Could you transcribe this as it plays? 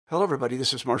Hello, everybody.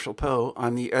 This is Marshall Poe.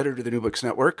 I'm the editor of the New Books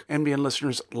Network. NBN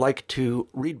listeners like to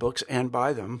read books and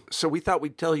buy them. So we thought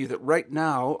we'd tell you that right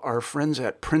now, our friends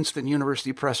at Princeton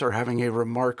University Press are having a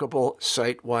remarkable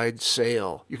site-wide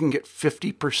sale. You can get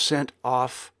 50%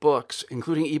 off books,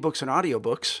 including ebooks and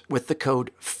audiobooks, with the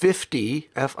code 50,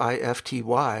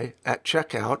 F-I-F-T-Y, at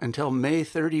checkout until May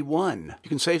 31. You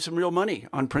can save some real money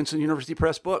on Princeton University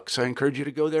Press books. I encourage you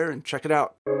to go there and check it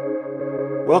out.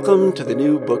 Welcome to the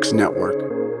New Books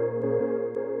Network.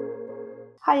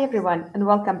 Hi everyone, and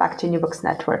welcome back to New Books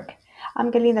Network.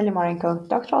 I'm Galina Limorenko,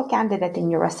 doctoral candidate in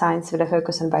neuroscience with a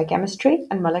focus on biochemistry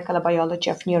and molecular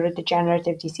biology of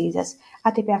neurodegenerative diseases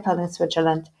at EPFL in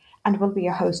Switzerland, and will be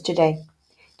your host today.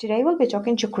 Today we'll be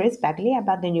talking to Chris Bagley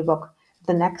about the new book,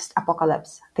 The Next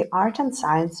Apocalypse: The Art and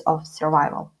Science of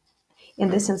Survival.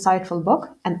 In this insightful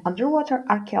book, an underwater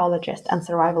archaeologist and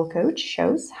survival coach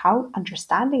shows how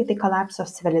understanding the collapse of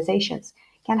civilizations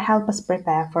can help us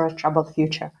prepare for a troubled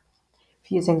future.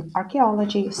 Fusing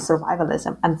archaeology,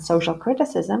 survivalism, and social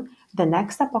criticism, The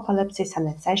Next Apocalypse is an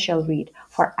essential read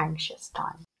for anxious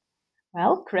times.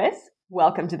 Well, Chris,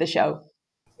 welcome to the show.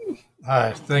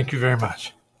 Hi, thank you very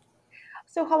much.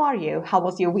 So how are you? How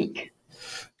was your week?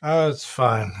 It's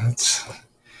fine. It's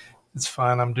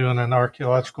fine. I'm doing an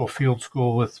archaeological field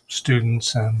school with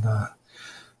students, and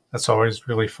that's always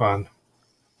really fun.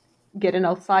 Getting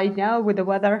outside now with the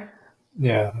weather?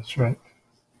 Yeah, that's right.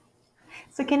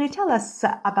 So can you tell us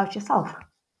about yourself?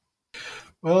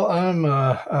 Well,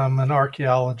 I'm an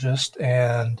archaeologist,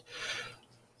 and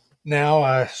now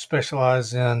I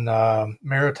specialize in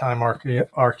maritime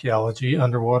archaeology,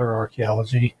 underwater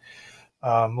archaeology,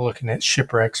 looking at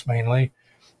shipwrecks mainly.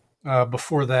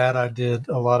 Before that, I did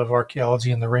a lot of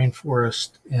archaeology in the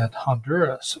rainforest in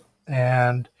Honduras,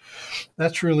 and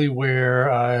that's really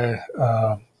where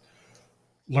I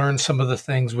learned some of the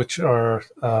things which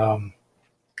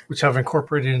I've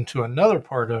incorporated into another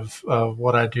part of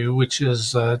what I do, which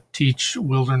is teach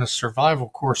wilderness survival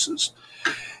courses.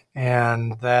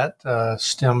 And that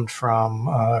stemmed from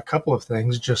a couple of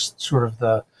things, just sort of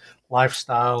the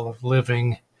lifestyle of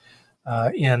living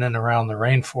in and around the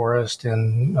rainforest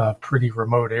in pretty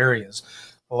remote areas.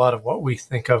 A lot of what we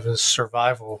think of as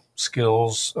survival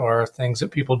skills are things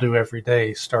that people do every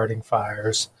day, starting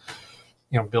fires,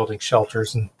 building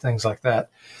shelters and things like that.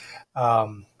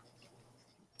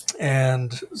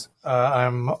 And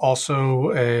I'm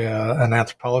also an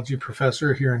anthropology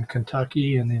professor here in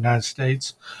Kentucky in the United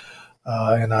States,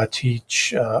 and I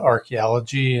teach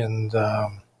archaeology and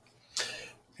a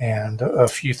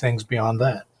few things beyond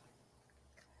that.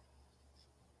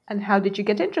 And how did you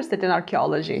get interested in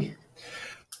archaeology?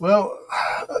 Well,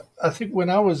 I think when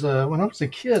I was a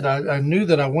kid, I knew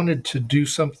that I wanted to do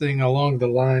something along the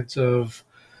lines of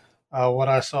what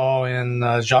I saw in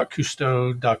Jacques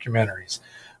Cousteau documentaries,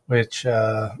 which,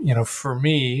 for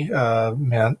me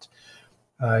meant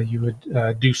you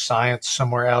would do science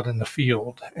somewhere out in the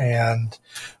field. And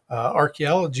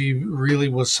archaeology really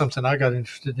was something I got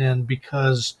interested in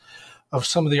because of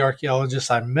some of the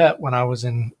archaeologists I met when I was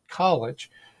in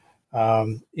college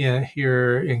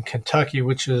here in Kentucky,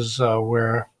 which is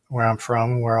where I'm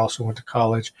from, where I also went to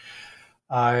college.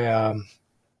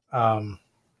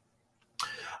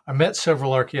 I met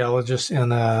several archaeologists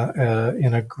in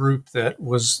a group that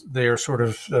was there sort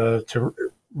of to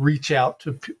reach out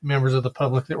to members of the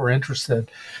public that were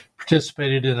interested,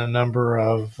 participated in a number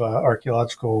of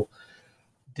archaeological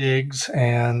digs,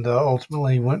 and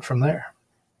ultimately went from there.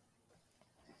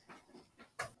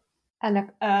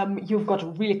 And you've got a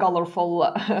really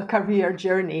colorful career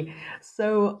journey.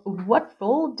 So what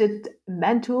role did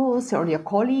mentors or your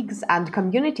colleagues and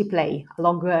community play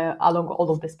along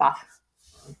all of this path?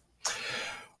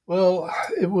 Well,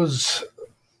 it was,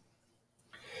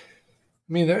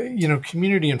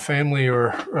 community and family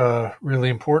are really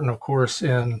important, of course,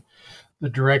 in the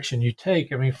direction you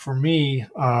take. I mean, for me,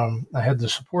 I had the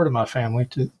support of my family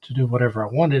to do whatever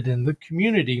I wanted, and the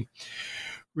community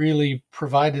really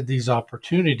provided these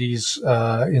opportunities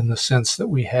in the sense that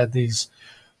we had these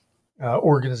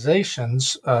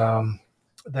organizations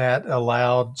that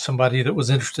allowed somebody that was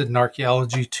interested in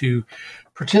archaeology to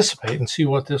participate and see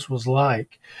what this was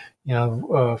like.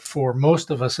 For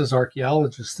most of us as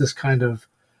archaeologists, this kind of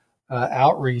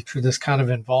outreach or this kind of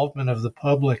involvement of the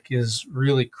public is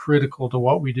really critical to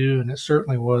what we do, and it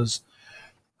certainly was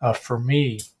for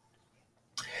me.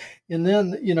 And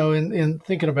then, in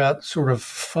thinking about sort of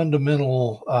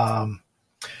fundamental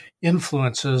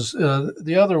influences,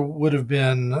 the other would have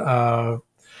been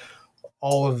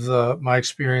all of my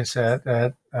experience at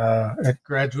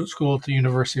graduate school at the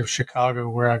University of Chicago,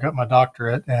 where I got my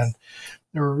doctorate, and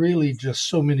there were really just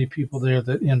so many people there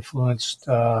that influenced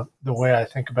the way I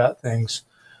think about things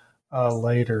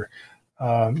later,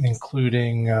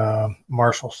 including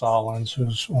Marshall Solins,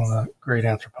 who's one of the great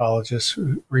anthropologists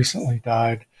who recently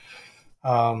died,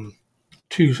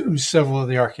 to several of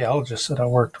the archaeologists that I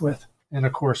worked with, and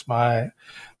of course my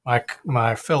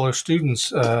fellow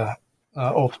students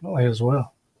ultimately as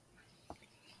well.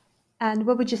 And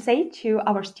what would you say to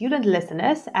our student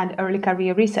listeners and early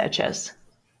career researchers?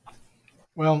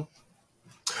 Well,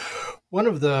 one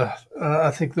of the,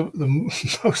 I think the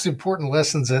most important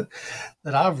lessons that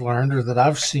I've learned or that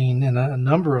I've seen in a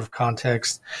number of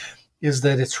contexts is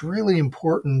that it's really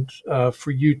important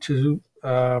for you to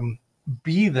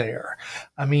be there.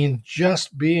 I mean,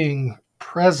 just being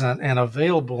present and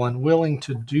available and willing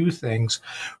to do things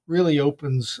really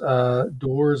opens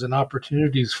doors and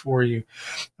opportunities for you.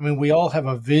 I mean, we all have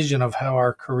a vision of how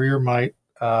our career might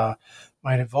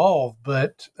evolve,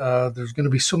 but there's going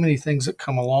to be so many things that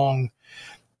come along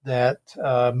that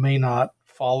may not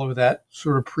follow that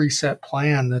sort of preset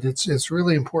plan that it's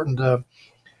really important to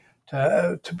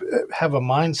have a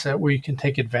mindset where you can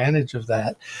take advantage of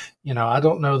that. You know, I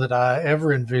don't know that I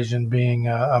ever envisioned being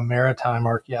a maritime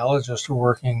archaeologist or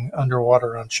working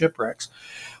underwater on shipwrecks.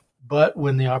 But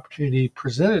when the opportunity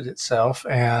presented itself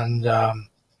and,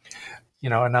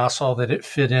 and I saw that it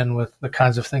fit in with the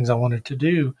kinds of things I wanted to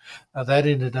do, that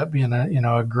ended up being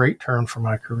a great turn for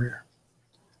my career.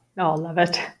 Oh, love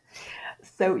it.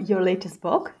 So your latest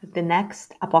book, The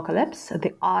Next Apocalypse,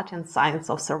 The Art and Science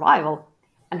of Survival.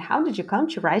 And how did you come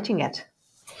to writing it?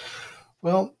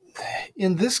 Well,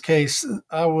 in this case,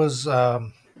 I was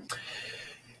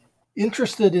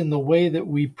interested in the way that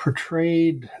we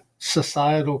portrayed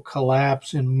societal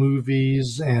collapse in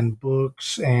movies and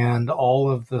books and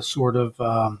all of the sort of,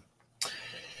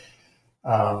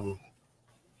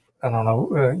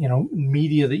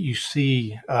 media that you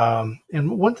see.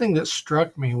 And one thing that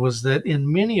struck me was that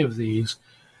in many of these,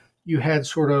 you had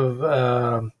sort of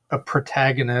a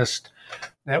protagonist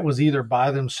that was either by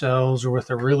themselves or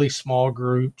with a really small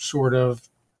group, sort of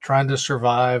trying to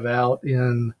survive out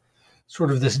in sort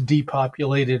of this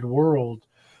depopulated world.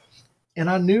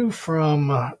 And I knew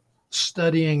from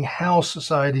studying how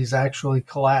societies actually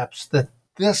collapse that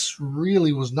this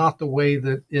really was not the way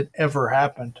that it ever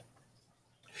happened.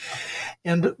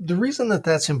 And the reason that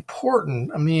that's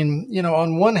important, I mean,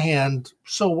 on one hand,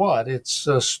 so what? It's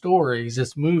stories,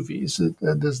 it's movies.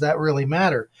 Does that really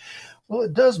matter? Well,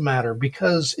 it does matter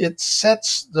because it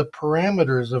sets the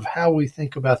parameters of how we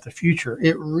think about the future.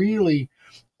 It really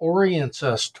orients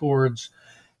us towards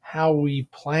how we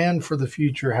plan for the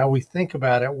future, how we think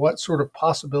about it, what sort of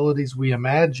possibilities we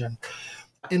imagine.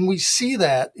 And we see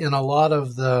that in a lot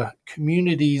of the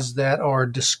communities that are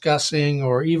discussing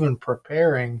or even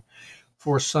preparing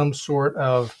for some sort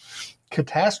of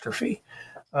catastrophe.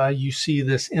 You see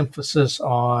this emphasis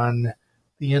on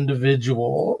the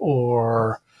individual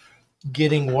or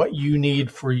getting what you need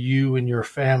for you and your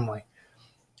family,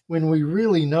 when we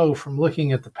really know from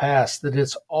looking at the past that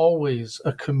it's always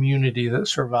a community that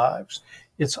survives.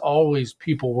 It's always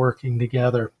people working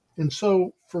together. And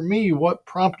so for me, what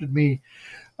prompted me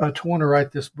to want to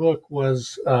write this book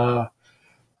was, I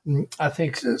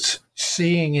think,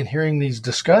 seeing and hearing these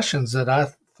discussions that I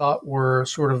thought were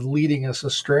sort of leading us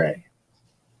astray.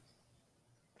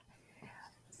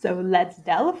 So let's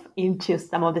delve into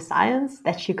some of the science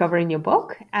that you cover in your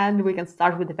book, and we can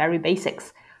start with the very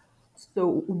basics.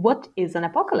 So what is an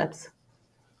apocalypse?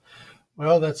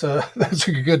 Well, that's a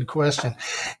good question,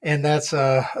 and that's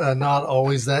not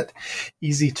always that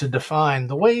easy to define.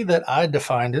 The way that I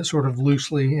defined it, sort of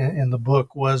loosely in the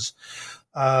book, was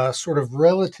sort of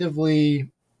relatively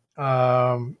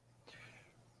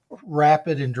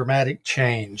rapid and dramatic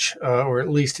change, or at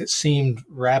least it seemed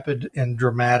rapid and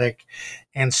dramatic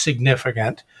and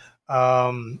significant.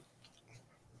 And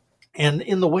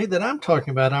in the way that I'm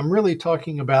talking about, I'm really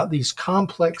talking about these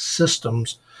complex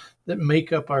systems that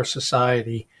make up our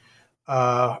society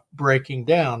breaking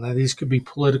down. Now, these could be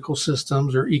political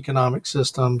systems or economic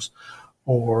systems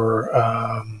or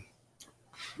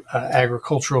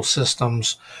agricultural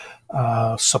systems,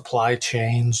 supply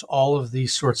chains, all of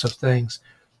these sorts of things.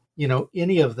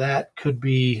 Any of that could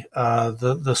be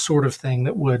the sort of thing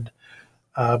that would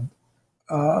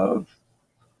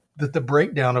that the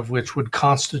breakdown of which would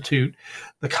constitute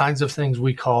the kinds of things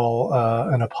we call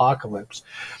an apocalypse.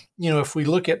 If we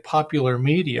look at popular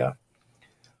media,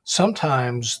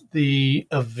 sometimes the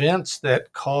events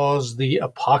that cause the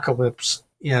apocalypse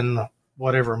in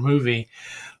whatever movie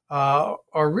are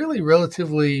really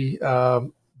relatively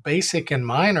basic and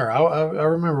minor. I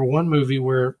remember one movie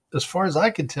where, as far as I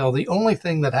could tell, the only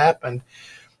thing that happened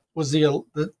was the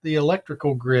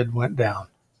electrical grid went down.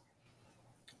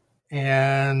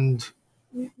 And,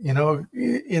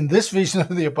 in this vision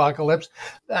of the apocalypse,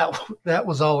 that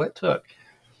was all it took.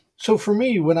 So for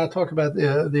me, when I talk about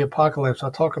the apocalypse, I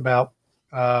talk about,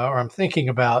 or I'm thinking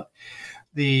about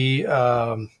these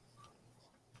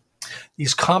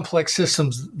complex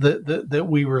systems that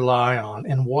we rely on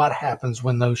and what happens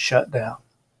when those shut down.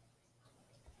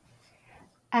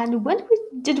 And when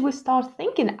did we start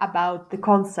thinking about the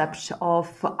concept of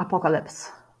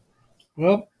apocalypse?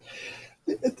 Well,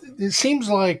 it seems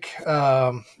like,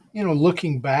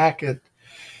 looking back at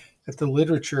the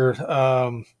literature,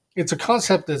 it's a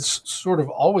concept that's sort of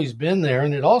always been there.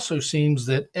 And it also seems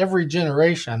that every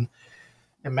generation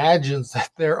imagines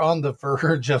that they're on the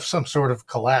verge of some sort of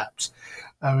collapse.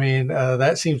 I mean,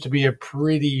 that seems to be a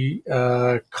pretty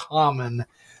common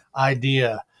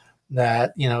idea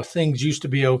that, things used to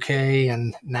be okay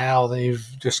and now they've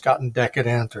just gotten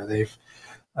decadent or they've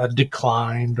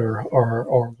declined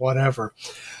or whatever.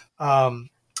 But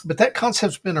that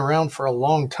concept's been around for a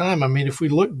long time. I mean, if we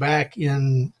look back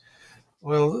in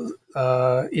the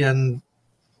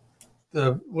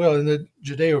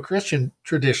Judeo-Christian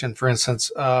tradition, for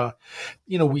instance,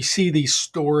 we see these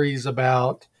stories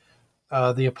about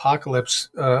the apocalypse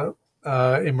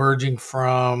emerging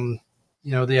from,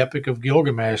 the Epic of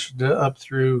Gilgamesh up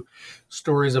through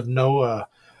stories of Noah.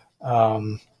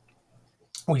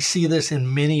 We see this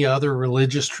in many other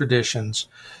religious traditions,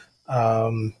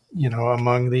 among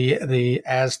the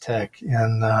Aztec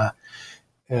in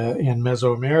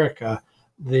Mesoamerica.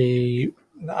 The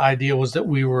idea was that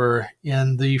we were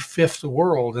in the fifth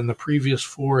world and the previous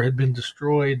four had been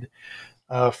destroyed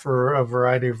for a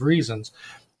variety of reasons.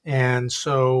 And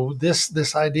so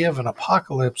this idea of an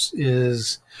apocalypse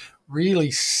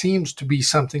really seems to be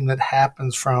something that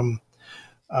happens from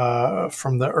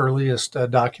the earliest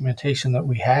documentation that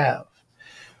we have.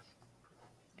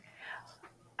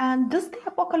 And does the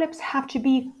apocalypse have to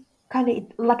be kind of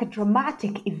like a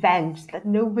dramatic event that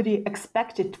nobody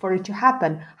expected for it to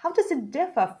happen? How does it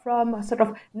differ from a sort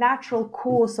of natural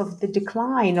course of the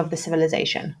decline of the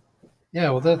civilization? Yeah,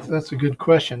 well, that's a good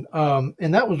question.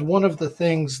 And that was one of the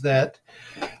things that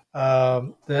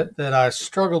I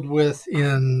struggled with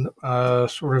in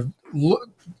sort of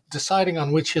deciding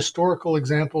on which historical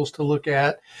examples to look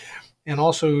at, and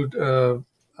also,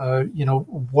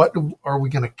 what are we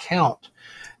going to count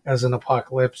as an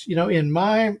apocalypse? In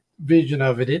my vision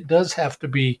of it, it does have to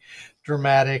be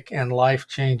dramatic and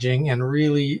life-changing and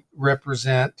really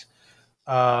represent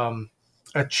a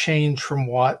change from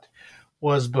what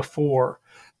was before.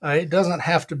 It doesn't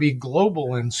have to be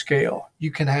global in scale.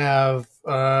 You can have,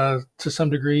 to some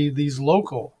degree, these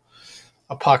local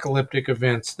apocalyptic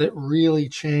events that really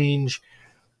change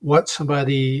what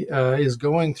somebody is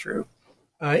going through.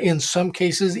 In some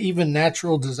cases, even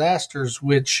natural disasters,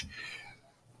 which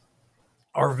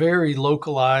are very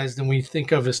localized and we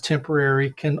think of as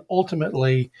temporary, can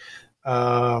ultimately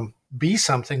be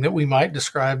something that we might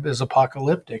describe as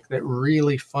apocalyptic, that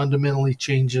really fundamentally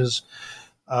changes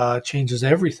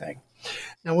everything.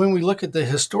 Now, when we look at the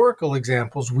historical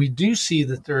examples, we do see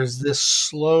that there is this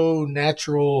slow,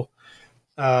 natural,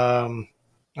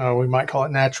 we might call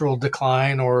it natural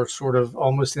decline, or sort of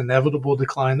almost inevitable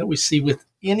decline that we see with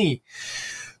any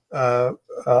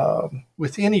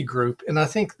group. And I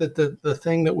think that the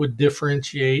thing that would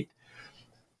differentiate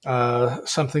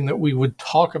something that we would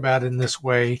talk about in this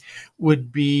way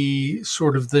would be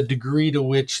sort of the degree to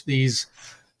which these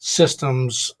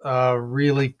systems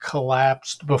really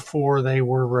collapsed before they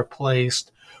were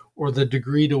replaced, or the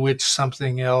degree to which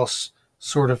something else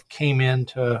sort of came in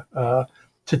to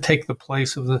take the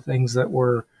place of the things that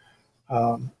were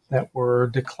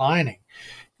declining.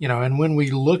 And when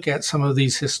we look at some of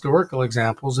these historical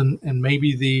examples, and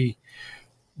maybe the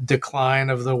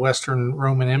decline of the Western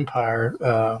Roman Empire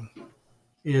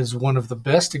is one of the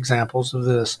best examples of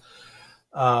this.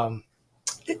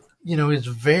 It's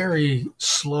very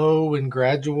slow and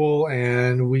gradual,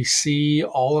 and we see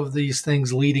all of these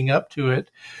things leading up to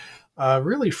it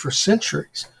really for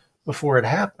centuries before it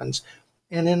happens.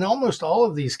 And in almost all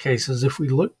of these cases, if we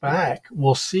look back,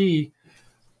 we'll see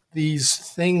these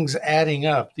things adding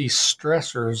up, these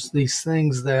stressors, these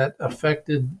things that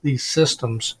affected these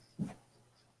systems.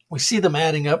 We see them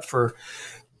adding up for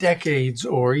decades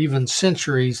or even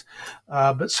centuries,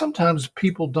 but sometimes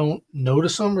people don't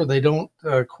notice them, or they don't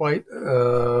quite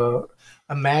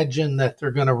imagine that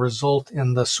they're going to result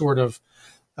in the sort of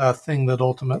thing that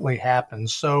ultimately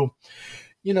happens. So,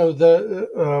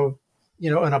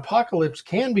 an apocalypse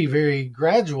can be very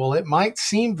gradual. It might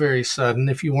seem very sudden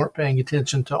if you weren't paying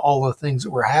attention to all the things that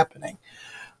were happening.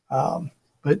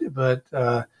 But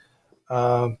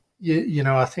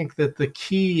I think that the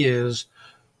key is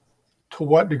to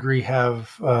what degree has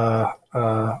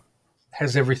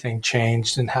everything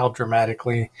changed, and how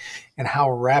dramatically and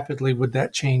how rapidly would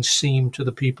that change seem to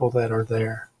the people that are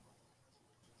there?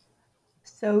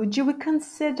 So, do we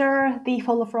consider the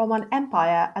fall of Roman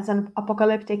Empire as an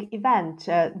apocalyptic event?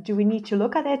 Do we need to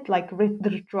look at it like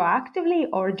retroactively,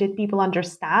 or did people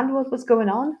understand what was going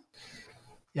on?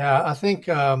 Yeah, I think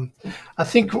one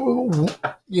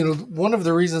of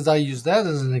the reasons I use that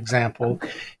as an example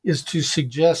is to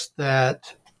suggest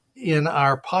that in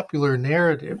our popular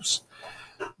narratives,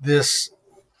 this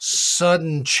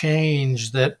sudden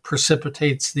change that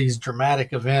precipitates these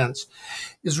dramatic events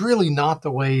is really not the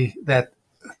way that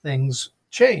things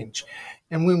change.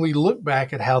 And when we look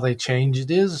back at how they change,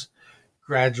 it is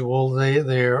gradual.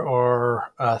 There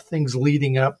are things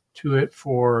leading up to it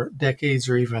for decades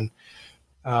or even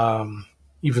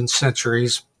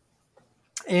centuries.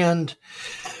 And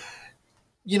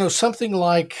something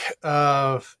like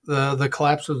the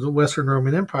collapse of the Western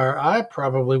Roman Empire, I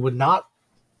probably would not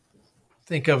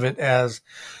think of it as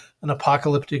an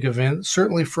apocalyptic event,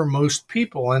 certainly for most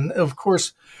people. And of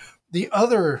course, the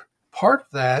other part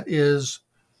of that is,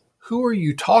 who are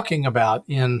you talking about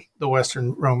in the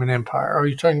Western Roman Empire? Are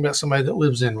you talking about somebody that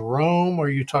lives in Rome? Or are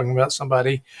you talking about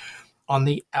somebody on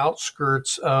the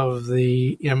outskirts of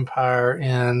the empire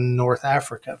in North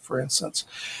Africa, for instance?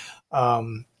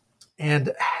 And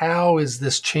how is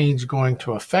this change going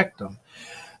to affect them?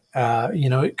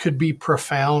 It could be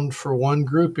profound for one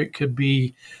group. It could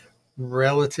be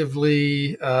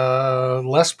relatively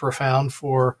less profound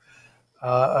for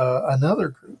another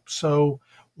group. So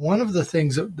one of the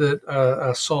things that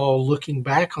I saw looking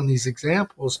back on these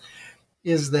examples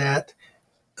is that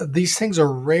these things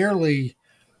are rarely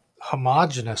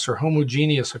homogeneous or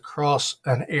homogeneous across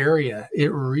an area.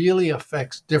 It really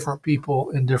affects different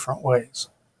people in different ways.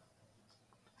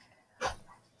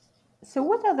 So,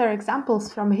 what other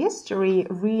examples from history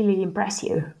really impress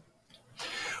you?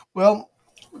 Well,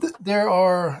 there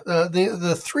are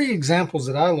the three examples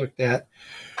that I looked at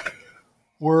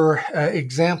were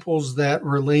examples that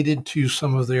related to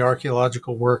some of the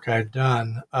archaeological work I'd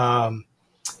done.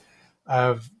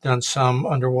 I've done some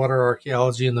underwater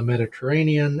archaeology in the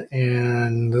Mediterranean,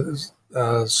 and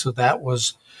so that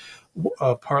was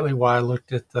partly why I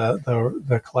looked at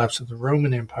the collapse of the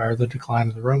Roman Empire, the decline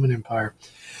of the Roman Empire.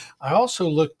 I also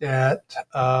looked at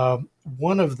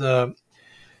one of the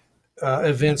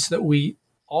events that we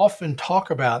often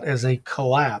talk about as a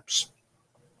collapse,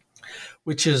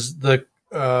 which is the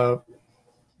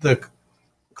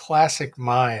classic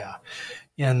Maya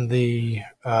in the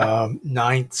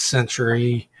 9th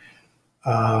century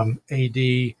AD.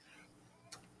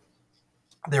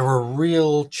 There were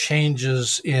real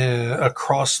changes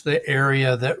across the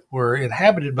area that were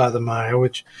inhabited by the Maya,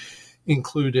 which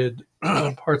included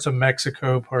parts of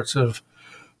Mexico, parts of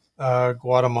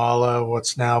Guatemala,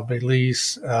 what's now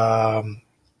Belize,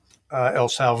 El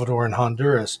Salvador, and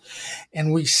Honduras.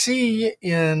 And we see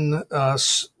in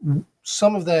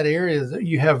some of that area that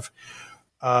you have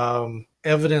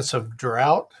evidence of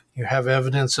drought, you have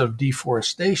evidence of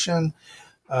deforestation,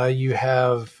 you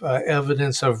have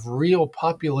evidence of real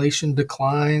population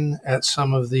decline at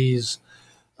some of these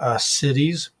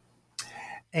cities.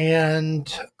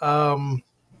 And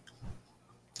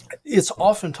it's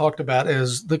often talked about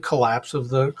as the collapse of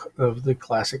the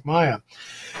classic Maya.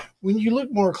 When you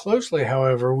look more closely,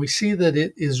 however, we see that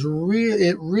it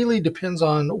really depends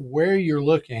on where you're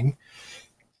looking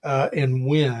and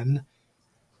when,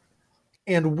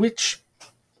 and which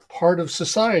part of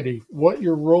society, what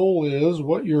your role is,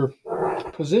 what your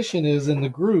position is in the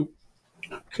group,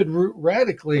 could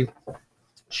radically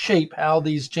shape how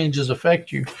these changes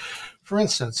affect you. For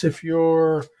instance, if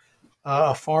you're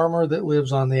a farmer that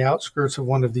lives on the outskirts of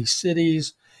one of these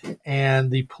cities,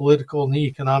 and the political and the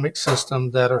economic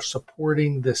system that are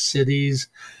supporting the cities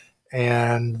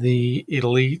and the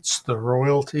elites, the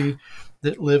royalty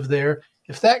that live there,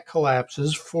 if that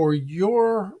collapses, for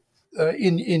your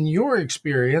in your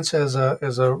experience as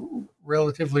a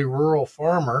relatively rural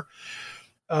farmer,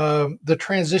 the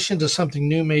transition to something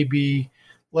new may be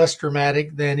less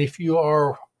dramatic than if you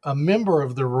are a member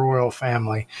of the royal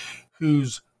family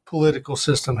whose political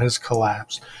system has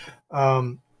collapsed.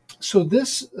 So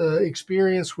this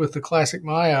experience with the classic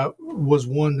Maya was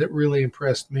one that really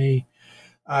impressed me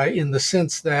in the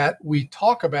sense that we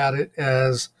talk about it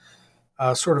as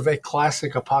sort of a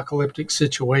classic apocalyptic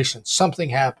situation. Something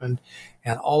happened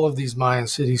and all of these Mayan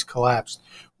cities collapsed.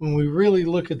 When we really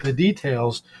look at the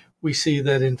details, we see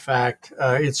that, in fact,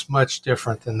 it's much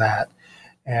different than that.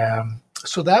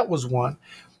 So that was one.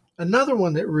 Another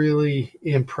one that really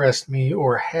impressed me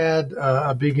or had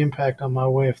a big impact on my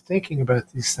way of thinking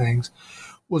about these things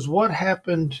was what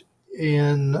happened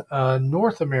in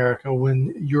North America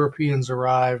when Europeans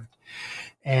arrived,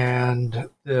 and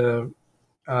there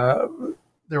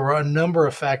were a number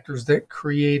of factors that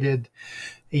created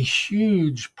a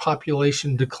huge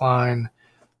population decline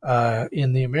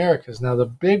in the Americas. Now, the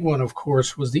big one, of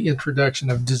course, was the introduction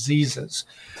of diseases,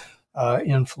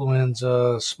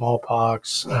 influenza,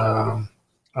 smallpox, a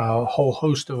whole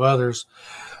host of others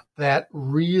that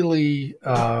really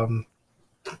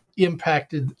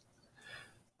impacted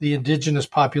the indigenous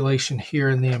population here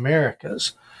in the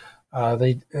Americas.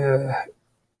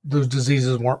 Those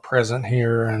diseases weren't present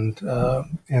here, and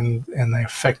they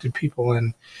affected people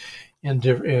in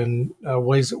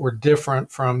ways that were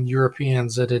different from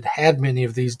Europeans that had many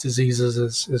of these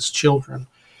diseases as children,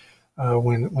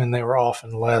 when they were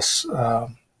often less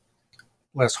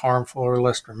harmful or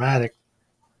less dramatic.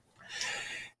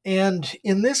 And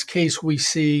in this case, we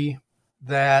see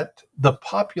that the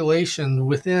population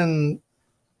within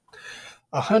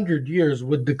 100 years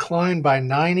would decline by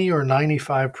 90 or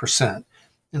 95%.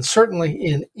 And certainly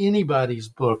in anybody's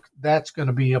book, that's going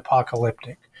to be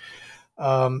apocalyptic.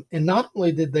 And not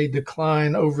only did they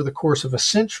decline over the course of a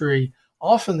century,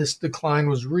 often this decline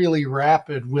was really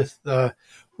rapid with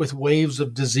waves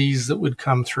of disease that would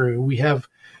come through. We have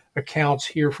accounts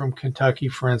here from Kentucky,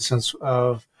 for instance,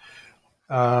 of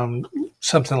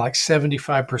something like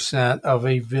 75% of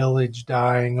a village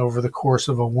dying over the course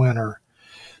of a winter.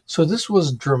 So this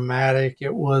was dramatic.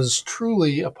 It was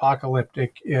truly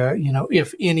apocalyptic,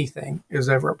 if anything is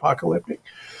ever apocalyptic.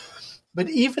 But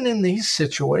even in these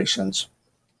situations,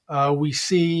 we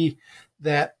see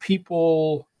that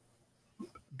people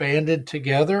banded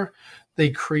together. They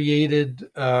created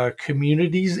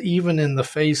communities, even in the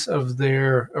face of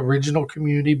their original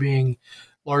community being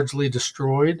largely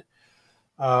destroyed.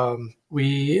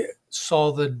 We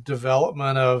saw the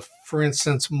development of, for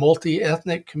instance,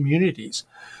 multi-ethnic communities,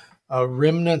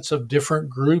 remnants of different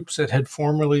groups that had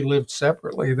formerly lived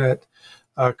separately that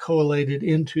collated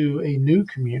into a new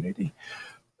community.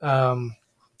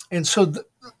 And so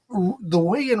the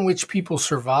way in which people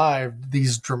survived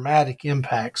these dramatic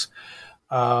impacts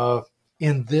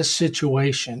in this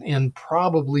situation, in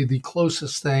probably the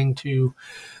closest thing to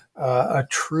a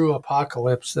true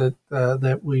apocalypse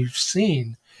that we've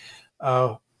seen,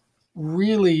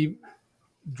 really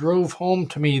drove home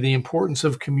to me the importance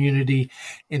of community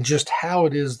and just how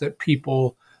it is that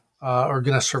people are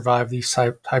going to survive these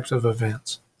types of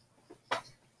events.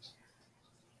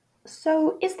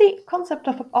 So, is the concept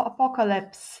of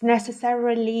apocalypse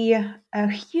necessarily a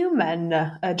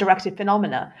human-directed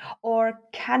phenomena, or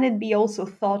can it be also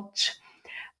thought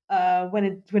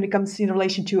when it comes in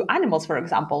relation to animals, for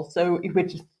example? So, if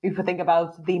we think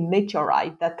about the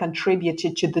meteorite that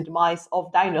contributed to the demise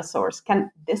of dinosaurs,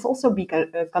 can this also be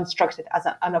constructed as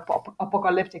an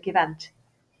apocalyptic event?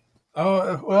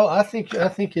 Oh, well, I think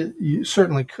you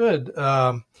certainly could.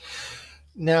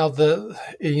 Now,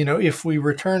 if we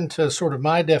return to sort of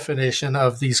my definition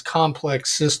of these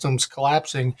complex systems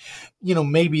collapsing,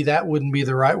 maybe that wouldn't be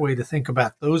the right way to think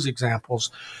about those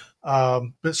examples.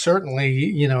 But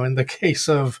certainly, in the case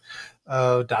of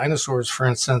dinosaurs, for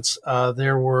instance,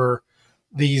 there were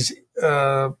these,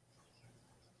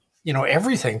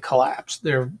 everything collapsed.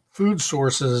 Their food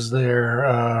sources,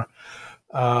 their,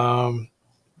 the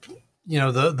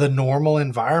normal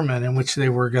environment in which they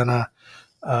were gonna.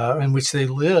 In which they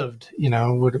lived,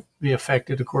 would be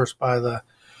affected, of course, by the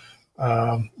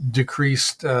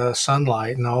decreased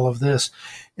sunlight and all of this.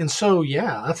 And so,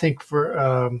 yeah, I think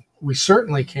we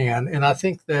certainly can. And I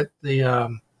think that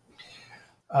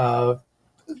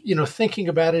thinking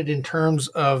about it in terms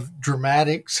of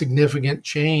dramatic, significant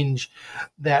change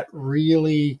that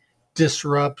really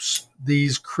disrupts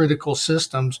these critical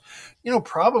systems,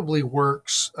 probably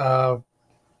works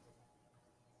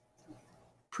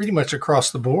pretty much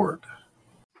across the board.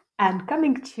 And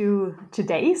coming to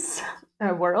today's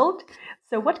world,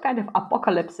 so what kind of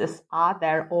apocalypses are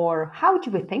there, or how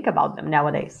do we think about them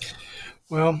nowadays?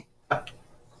 Well,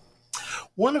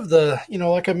 one of the,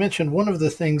 like I mentioned, one of the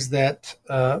things that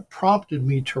prompted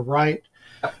me to write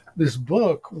this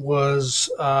book was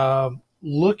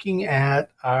looking at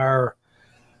our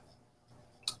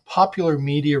popular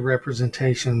media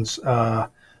representations of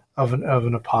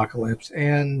an apocalypse.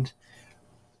 And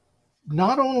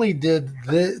not only did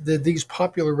these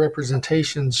popular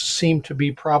representations seem to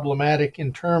be problematic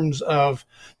in terms of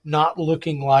not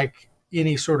looking like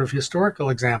any sort of historical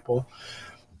example,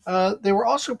 they were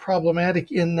also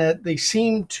problematic in that they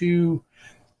seemed to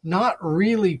not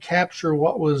really capture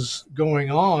what was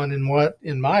going on and what,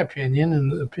 in my opinion,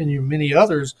 and the opinion of many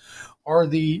others, are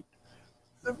the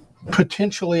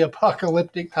potentially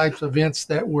apocalyptic types of events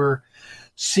that we're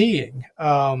seeing.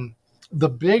 The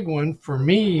big one for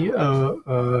me,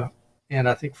 and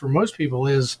I think for most people,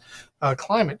 is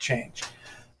climate change.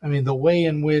 I mean, the way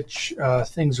in which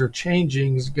things are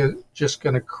changing is just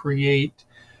going to create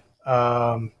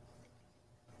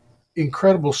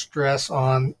incredible stress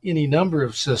on any number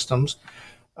of systems.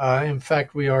 In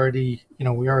fact, we already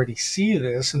see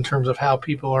this in terms of how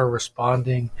people are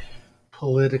responding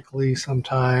politically.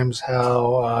 Sometimes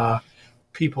how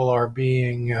people are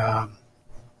being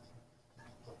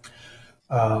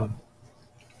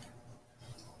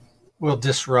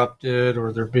disrupted,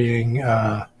 or they're being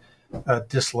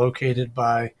dislocated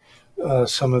by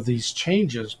some of these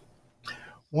changes.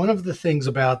 One of the things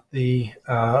about the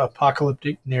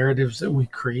apocalyptic narratives that we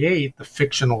create, the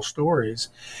fictional stories,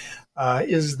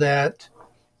 is that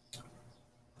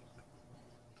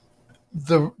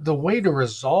the way to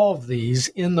resolve these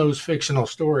in those fictional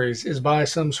stories is by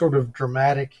some sort of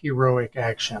dramatic heroic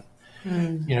action.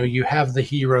 You have the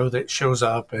hero that shows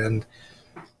up and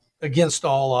against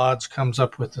all odds comes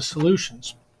up with the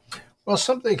solutions. Well,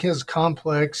 something as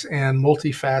complex and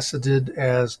multifaceted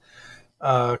as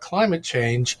climate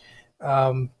change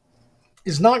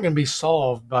is not going to be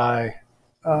solved by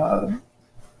a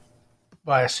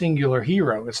singular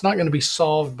hero. It's not going to be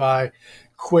solved by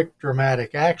quick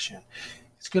dramatic action.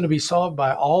 It's going to be solved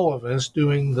by all of us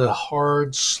doing the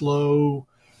hard, slow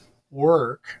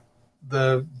work,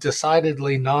 the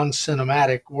decidedly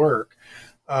non-cinematic work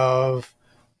of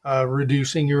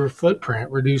reducing your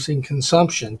footprint, reducing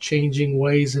consumption, changing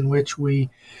ways in which we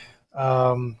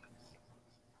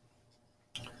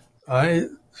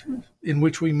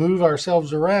move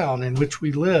ourselves around, in which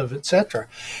we live, etc.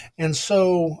 And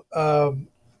so,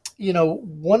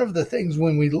 one of the things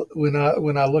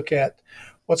when I look at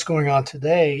what's going on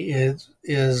today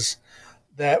is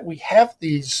that we have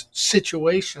these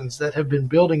situations that have been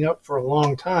building up for a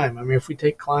long time. I mean, if we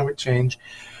take climate change,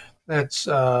 that's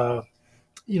one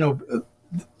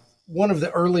of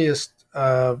the earliest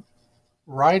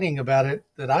writing about it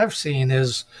that I've seen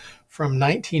is from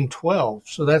 1912.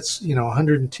 So that's,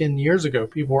 110 years ago.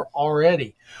 People were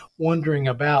already wondering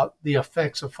about the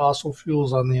effects of fossil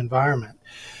fuels on the environment.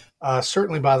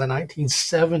 Certainly by the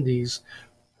 1970s,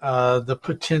 the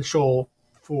potential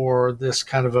for this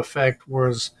kind of effect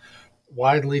was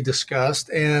widely discussed.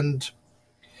 And,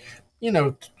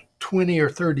 20 or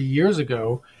 30 years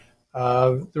ago,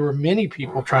 there were many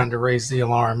people trying to raise the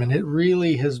alarm. And it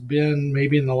really has been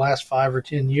maybe in the last 5 or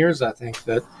 10 years, I think,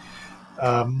 that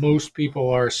most people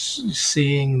are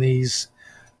seeing these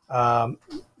signs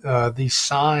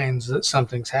that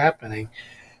something's happening.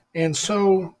 And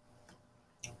so,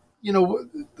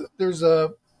 there's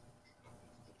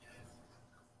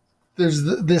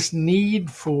this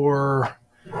need for,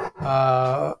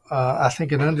 I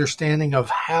think, an understanding of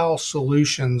how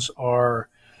solutions are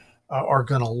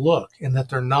going to look, and that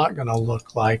they're not going to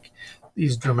look like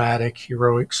these dramatic,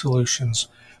 heroic solutions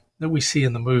that we see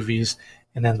in the movies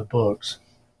and in the books.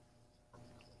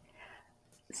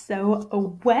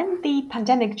 So when the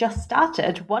pandemic just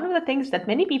started, one of the things that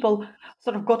many people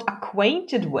sort of got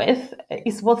acquainted with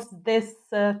was this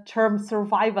term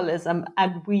survivalism.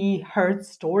 And we heard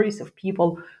stories of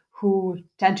people who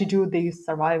tend to do the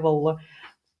survival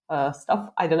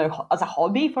stuff, I don't know, as a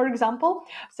hobby, for example.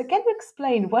 So can you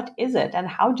explain what is it and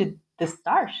how did this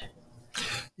start?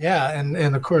 Yeah, and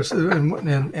of course,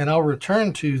 and I'll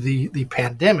return to the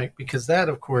pandemic, because that,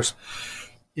 of course,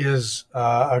 is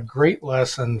a great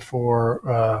lesson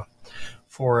for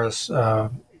us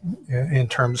in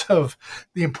terms of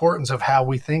the importance of how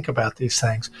we think about these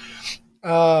things.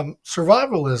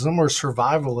 Survivalism or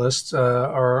survivalists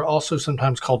are also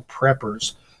sometimes called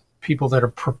preppers, people that are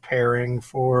preparing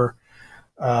for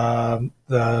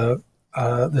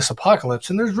this apocalypse.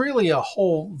 And there's really a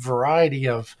whole variety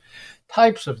of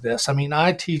types of this. I mean,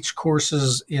 I teach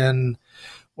courses in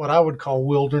what I would call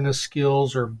wilderness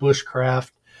skills or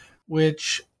bushcraft,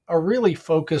 which are really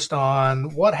focused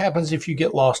on what happens if you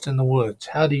get lost in the woods.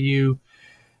 How do you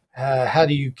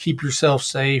keep yourself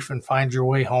safe and find your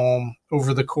way home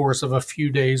over the course of a few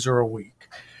days or a week,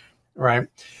 right?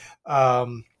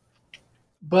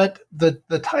 But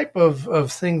the type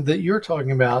of thing that you're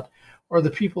talking about are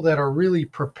the people that are really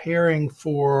preparing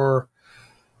for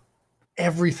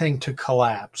everything to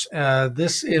collapse.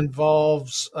 This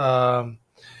involves, well,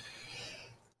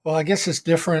 I guess it's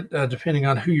different depending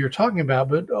on who you're talking about,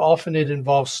 but often it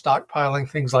involves stockpiling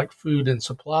things like food and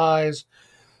supplies.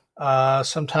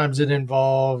 Sometimes it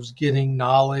involves getting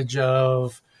knowledge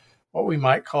of what we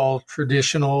might call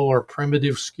traditional or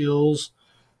primitive skills.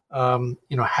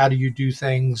 How do you do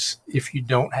things if you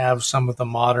don't have some of the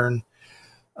modern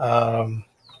um,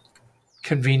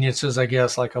 conveniences, I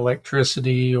guess, like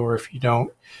electricity, or if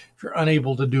you're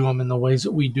unable to do them in the ways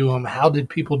that we do them, how did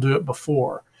people do it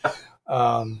before?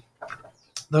 Um,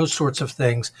 those sorts of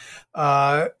things.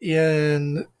 Here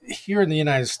in the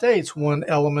United States, one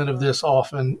element of this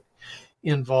often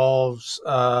involves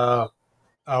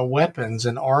weapons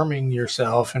and arming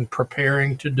yourself and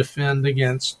preparing to defend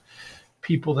against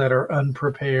people that are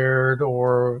unprepared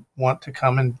or want to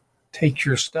come and take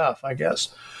your stuff, I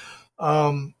guess.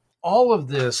 All of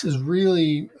this is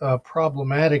really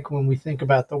problematic when we think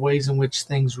about the ways in which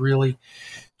things really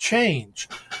change.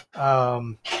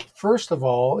 First of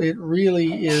all, it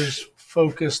really is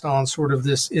focused on sort of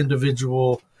this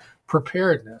individual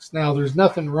preparedness. Now, there's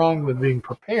nothing wrong with being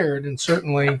prepared, and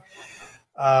certainly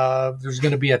there's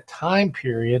going to be a time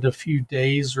period, a few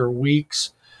days or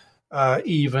weeks,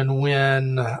 even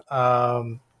when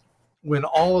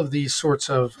all of these sorts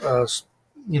of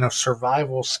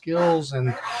survival skills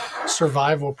and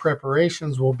survival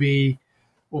preparations will be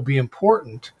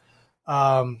important.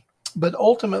 But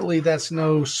ultimately, that's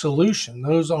no solution.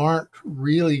 Those aren't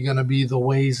really going to be the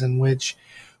ways in which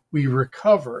we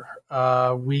recover.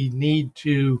 We need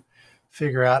to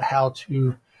figure out how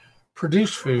to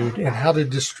produce food and how to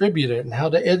distribute it and how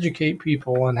to educate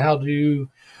people and how to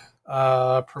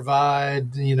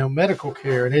provide, medical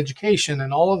care and education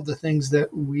and all of the things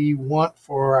that we want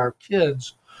for our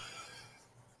kids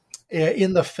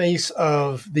in the face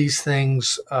of these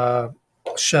things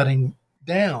shutting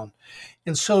down.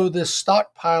 And so this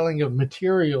stockpiling of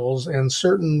materials and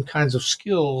certain kinds of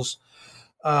skills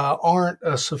aren't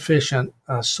a sufficient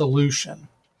solution.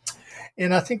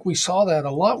 And I think we saw that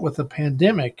a lot with the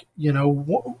pandemic. During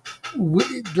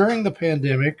the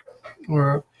pandemic,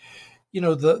 or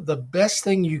the best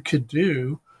thing you could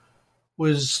do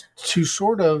was to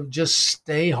sort of just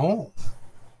stay home.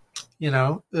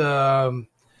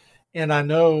 And I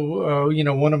know,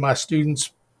 one of my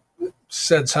students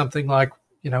said something like,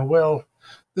 well,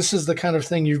 this is the kind of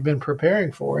thing you've been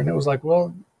preparing for. And it was like,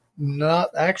 well,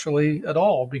 not actually at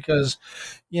all, because,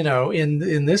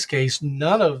 in this case,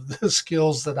 none of the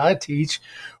skills that I teach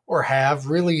or have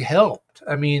really helped.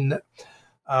 I mean,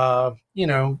 the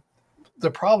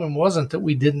problem wasn't that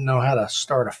we didn't know how to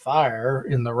start a fire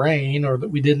in the rain or that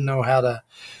we didn't know how to,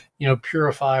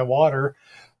 purify water.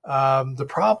 The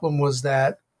problem was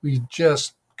that we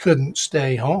just couldn't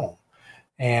stay home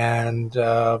and,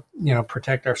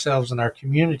 protect ourselves and our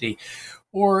community.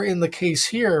 Or in the case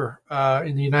here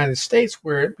in the United States,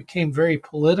 where it became very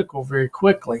political very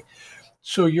quickly.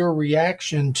 So your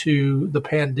reaction to the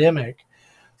pandemic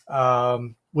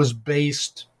was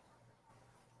based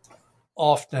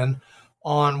often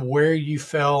on where you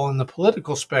fell in the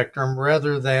political spectrum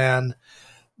rather than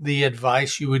the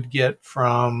advice you would get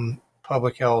from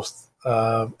public health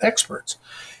experts.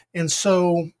 And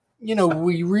so,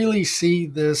 we really see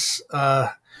this,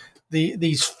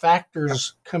 these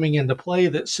factors coming into play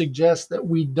that suggest that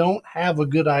we don't have a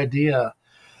good idea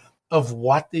of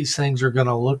what these things are going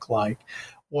to look like,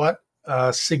 what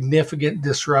significant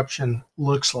disruption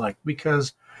looks like.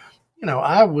 Because,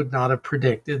 I would not have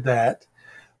predicted that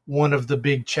one of the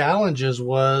big challenges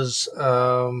was,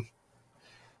 half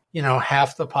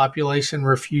the population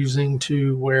refusing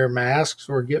to wear masks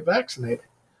or get vaccinated,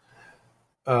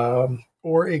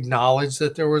 or acknowledge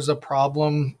that there was a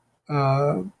problem,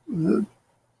 with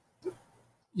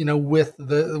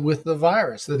the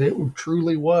virus, that it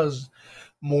truly was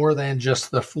more than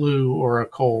just the flu or a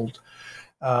cold.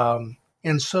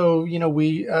 And so,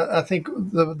 I think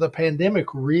the pandemic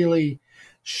really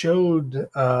showed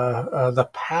the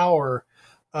power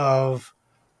of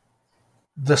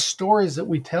the stories that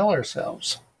we tell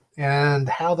ourselves and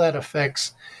how that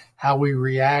affects how we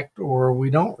react or we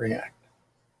don't react.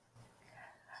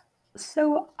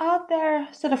 So, are there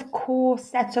sort of core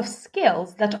sets of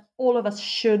skills that all of us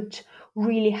should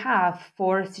really have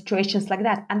for situations like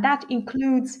that? And that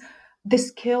includes the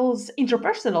skills,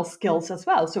 interpersonal skills as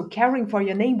well. So, caring for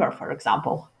your neighbor, for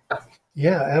example.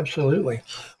 Yeah, absolutely.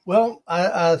 Well,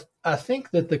 I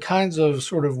think that the kinds of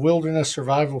sort of wilderness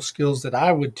survival skills that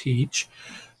I would teach,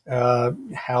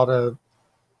 how to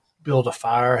build a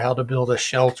fire, how to build a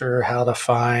shelter, how to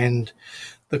find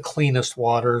the cleanest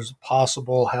waters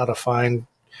possible, how to find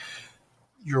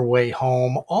your way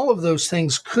home, all of those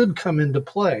things could come into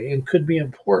play and could be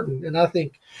important. And I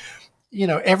think,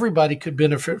 everybody could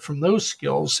benefit from those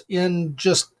skills in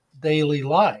just daily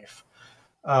life,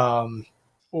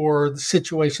 or the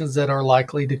situations that are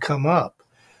likely to come up.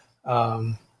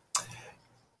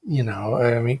 I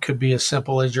mean, it could be as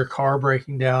simple as your car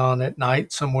breaking down at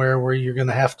night somewhere where you're going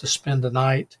to have to spend a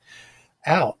night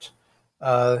out.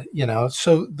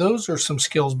 So those are some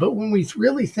skills. But when we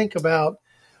really think about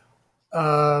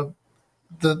uh,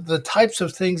 the types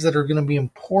of things that are going to be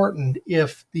important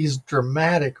if these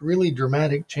really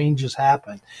dramatic changes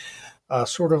happen,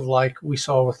 sort of like we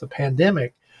saw with the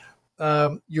pandemic,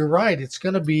 you're right. It's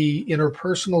going to be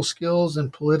interpersonal skills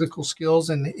and political skills.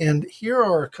 And here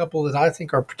are a couple that I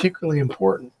think are particularly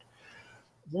important.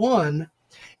 One,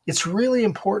 it's really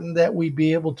important that we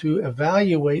be able to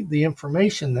evaluate the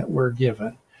information that we're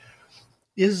given.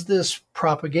 Is this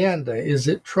propaganda? Is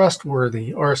it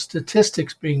trustworthy? Are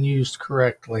statistics being used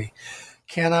correctly?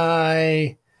 Can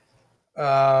I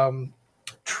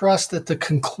trust that the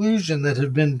conclusion that has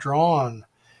been drawn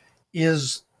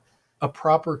is a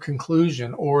proper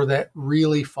conclusion, or that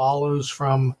really follows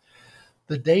from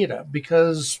the data?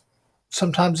 Because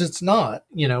sometimes it's not.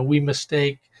 We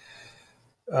mistake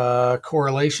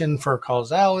correlation for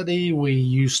causality. We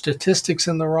use statistics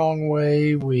in the wrong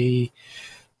way. We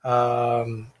are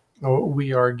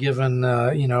given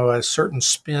a certain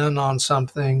spin on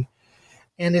something.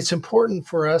 And it's important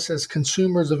for us as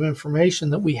consumers of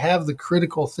information that we have the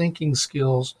critical thinking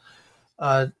skills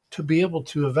to be able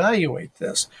to evaluate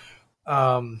this.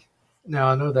 Now,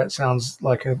 I know that sounds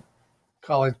like a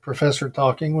college professor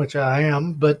talking, which I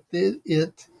am, but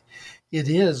it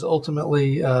is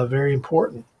ultimately very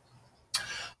important.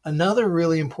 Another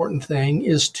really important thing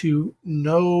is to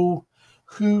know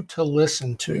who to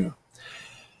listen to.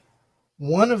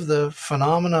 One of the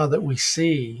phenomena that we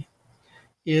see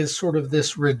is sort of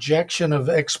this rejection of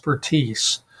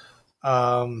expertise,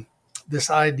 this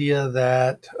idea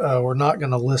that we're not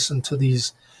going to listen to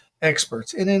these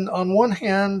experts. And on one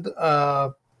hand,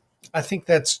 I think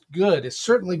that's good. It's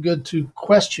certainly good to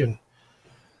question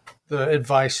the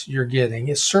advice you're getting.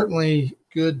 It's certainly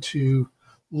good to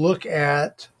look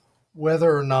at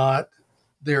whether or not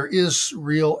there is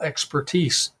real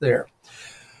expertise there.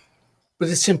 But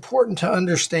it's important to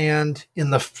understand,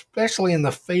 especially in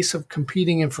the face of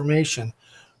competing information,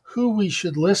 who we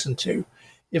should listen to.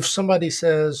 If somebody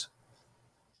says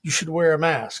you should wear a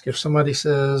mask, if somebody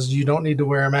says you don't need to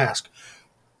wear a mask,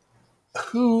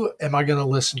 who am I going to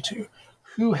listen to?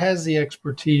 Who has the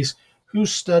expertise? Who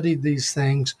studied these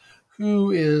things?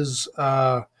 Who is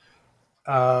less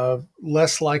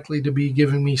likely to be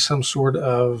giving me some sort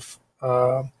of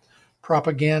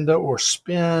propaganda or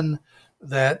spin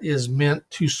that is meant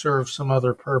to serve some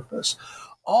other purpose?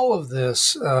 All of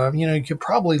this, you could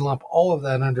probably lump all of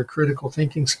that under critical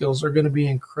thinking skills, are going to be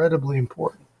incredibly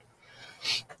important.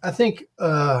 I think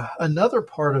another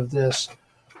part of this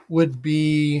would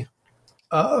be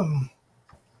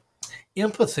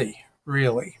empathy,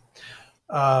 really.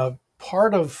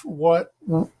 Part of what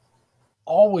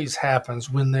always happens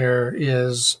when there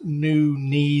is new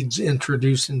needs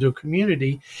introduced into a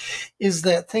community is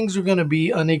that things are going to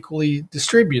be unequally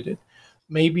distributed.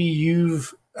 Maybe you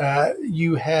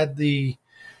had the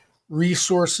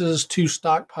resources to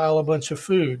stockpile a bunch of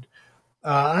food.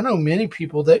 I know many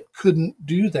people that couldn't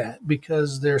do that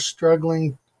because they're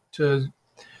struggling to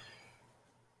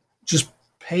just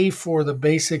pay for the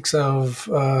basics of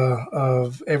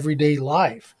everyday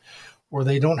life, or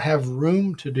they don't have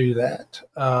room to do that.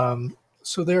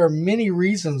 So there are many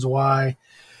reasons why,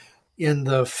 in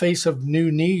the face of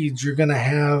new needs, you're going to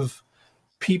have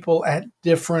people in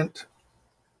different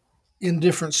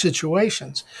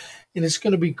situations, and it's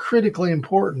going to be critically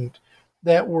important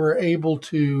that we're able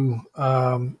to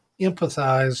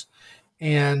empathize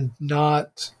and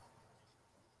not,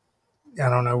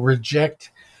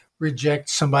 reject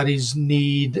somebody's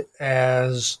need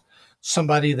as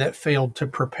somebody that failed to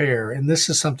prepare. And this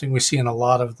is something we see in a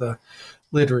lot of the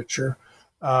literature.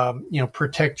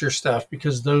 Protect your stuff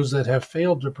because those that have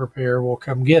failed to prepare will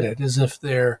come get it, as if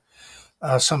they're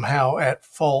somehow at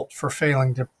fault for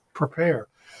failing to prepare.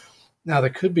 Now,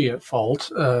 they could be at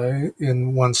fault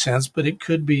in one sense, but it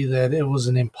could be that it was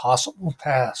an impossible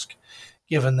task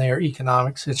given their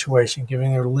economic situation,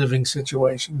 given their living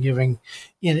situation, given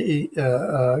any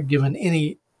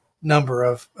number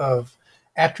of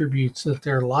attributes that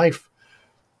their life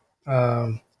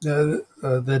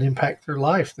that impact their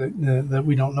life that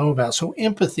we don't know about. So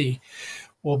empathy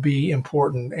will be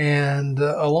important, and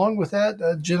along with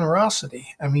that, generosity.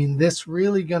 I mean, this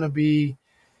really going to be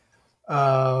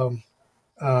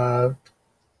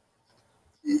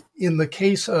in the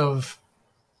case of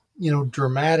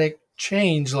dramatic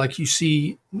change like you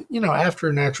see after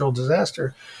a natural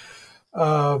disaster.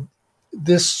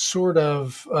 This sort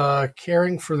of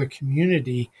caring for the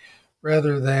community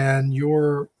rather than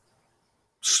your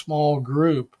small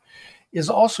group is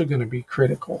also going to be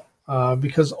critical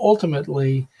because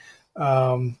ultimately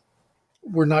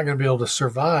we're not going to be able to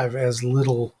survive as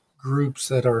little groups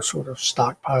that are sort of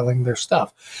stockpiling their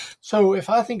stuff. So if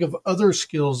I think of other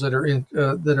skills that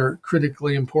are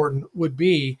critically important, would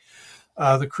be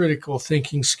the critical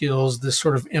thinking skills, this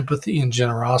sort of empathy and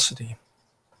generosity.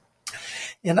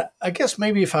 And I guess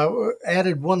maybe if I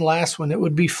added one last one, it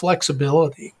would be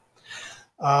flexibility.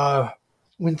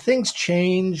 When things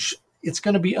change, it's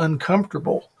going to be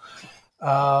uncomfortable.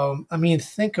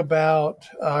 Think about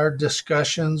our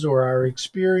discussions or our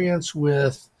experience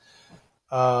with,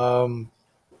 a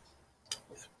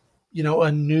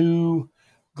new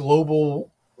globally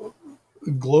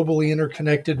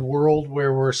interconnected world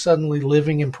where we're suddenly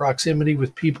living in proximity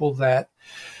with people that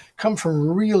come from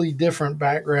really different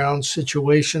backgrounds,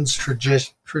 situations,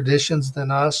 traditions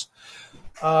than us.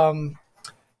 For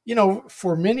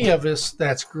many of us,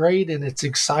 that's great and it's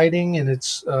exciting and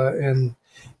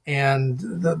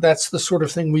that's the sort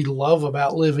of thing we love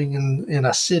about living in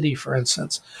a city, for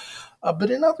instance.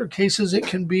 But in other cases, it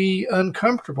can be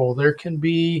uncomfortable. There can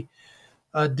be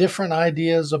different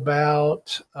ideas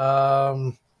about,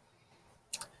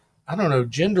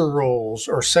 gender roles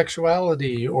or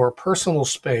sexuality or personal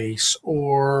space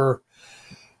or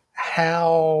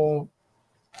how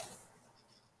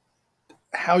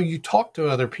you talk to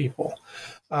other people.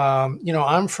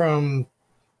 I'm from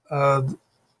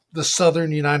the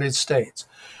southern United States.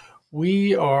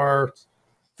 We are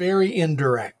very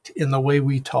indirect in the way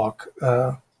we talk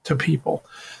to people.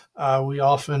 We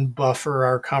often buffer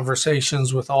our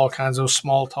conversations with all kinds of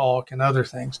small talk and other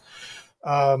things.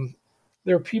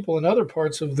 There are people in other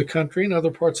parts of the country and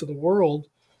other parts of the world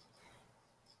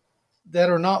that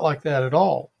are not like that at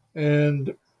all.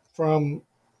 And from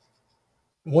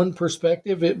one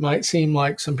perspective, it might seem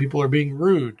like some people are being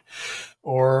rude.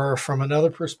 Or from another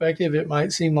perspective, it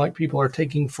might seem like people are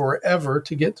taking forever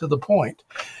to get to the point.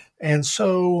 And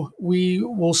so we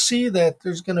will see that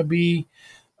there's going to be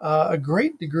a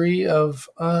great degree of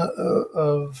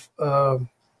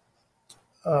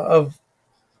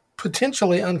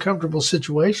potentially uncomfortable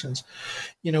situations,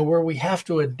 where we have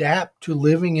to adapt to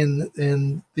living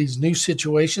in these new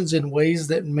situations in ways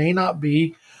that may not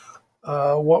be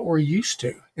what we're used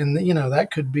to. And,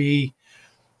 that could be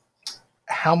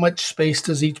how much space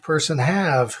does each person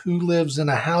have? Who lives in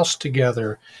a house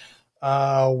together?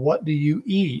 What do you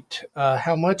eat?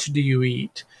 How much do you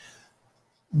eat?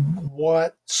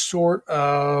 What sort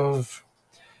of,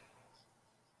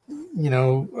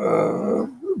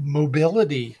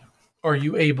 mobility are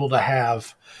you able to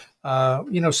have?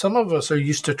 Some of us are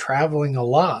used to traveling a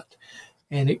lot,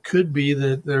 and it could be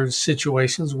that there's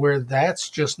situations where that's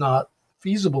just not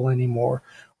feasible anymore,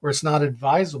 or it's not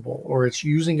advisable, or it's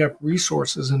using up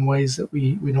resources in ways that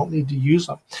we don't need to use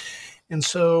them. And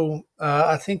so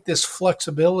I think this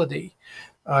flexibility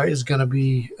is going to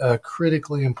be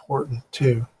critically important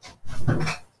too.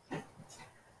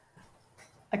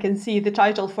 I can see the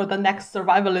title for the next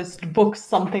survivalist book,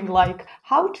 something like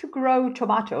How to Grow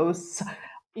Tomatoes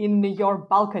in Your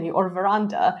Balcony or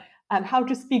Veranda, and how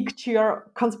to speak to your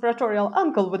conspiratorial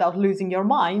uncle without losing your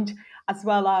mind, as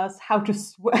well as how to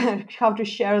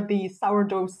share the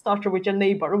sourdough starter with your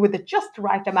neighbor with the just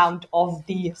right amount of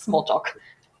the small talk.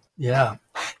 Yeah,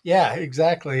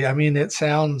 exactly. I mean, it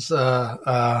sounds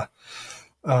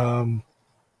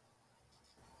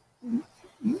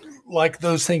like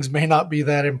those things may not be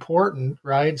that important,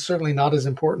 right? Certainly not as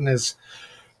important as,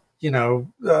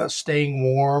 staying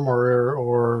warm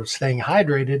or staying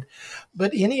hydrated.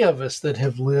 But any of us that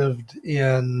have lived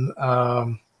in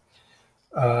a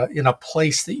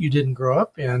place that you didn't grow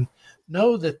up in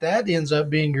know that ends up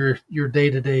being your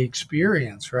day-to-day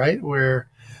experience, right? Where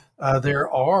there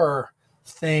are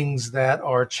things that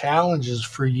are challenges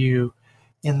for you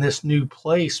in this new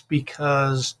place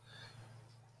because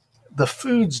the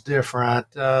food's different.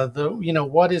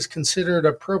 What is considered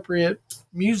appropriate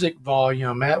music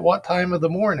volume at what time of the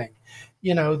morning?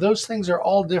 Those things are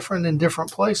all different in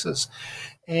different places,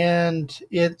 and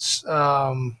it's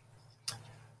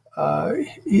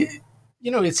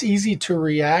it's easy to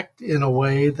react in a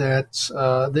way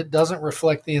that doesn't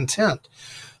reflect the intent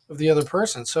of the other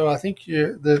person. So I think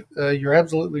you're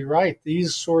absolutely right.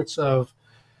 These sorts of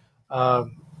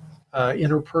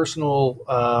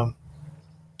interpersonal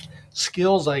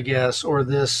skills, I guess, or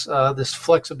this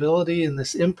flexibility and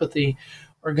this empathy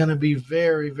are going to be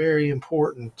very, very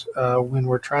important when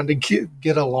we're trying to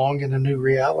get along in a new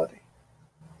reality.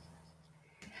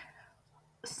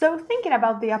 So thinking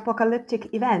about the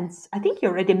apocalyptic events, I think you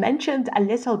already mentioned a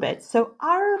little bit. So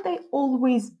are they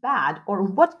always bad, or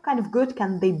what kind of good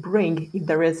can they bring if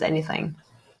there is anything?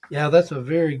 Yeah, that's a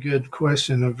very good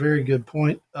question, a very good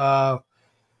point. No,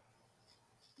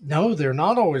 they're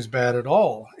not always bad at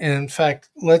all. In fact,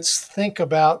 let's think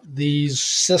about these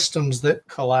systems that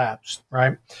collapsed,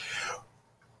 right?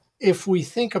 If we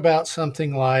think about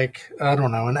something like, I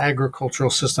don't know, an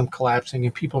agricultural system collapsing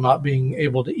and people not being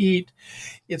able to eat,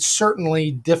 it's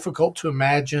certainly difficult to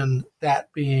imagine that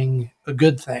being a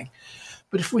good thing.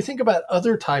 But if we think about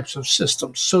other types of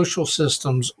systems, social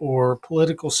systems or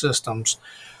political systems,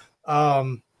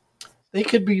 um, they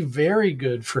could be very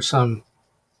good for some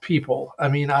people. I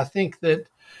mean, I think that,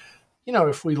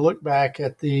 if we look back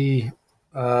at I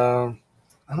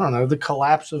don't know, the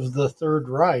collapse of the Third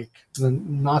Reich, the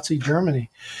Nazi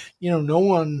Germany, no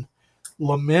one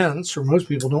laments, or most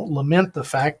people don't lament the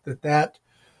fact that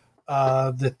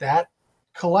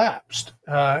collapsed,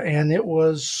 and it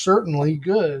was certainly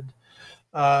good.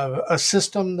 A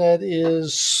system that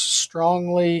is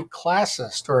strongly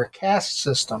classist, or a caste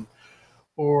system,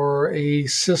 or a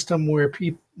system where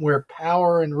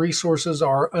power and resources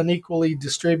are unequally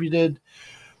distributed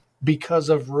because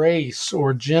of race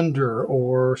or gender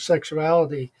or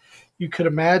sexuality. You could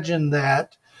imagine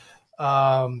that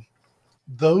um,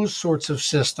 those sorts of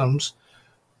systems,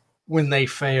 when they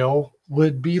fail,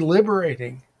 would be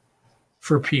liberating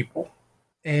for people.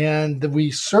 And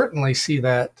we certainly see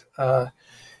that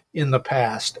in the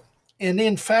past. And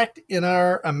in fact, in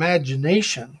our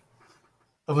imagination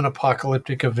of an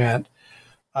apocalyptic event,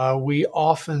 we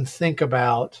often think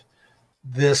about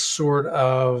this sort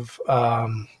of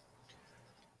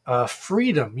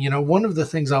freedom. One of the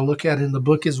things I look at in the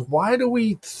book is, why do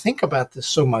we think about this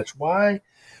so much? Why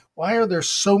are there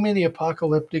so many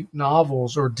apocalyptic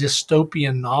novels or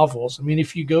dystopian novels? I mean,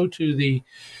 if you go to the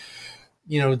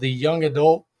young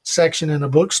adult section in a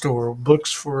bookstore,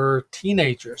 books for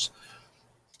teenagers,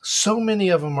 so many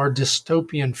of them are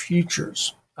dystopian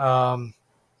futures.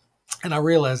 And I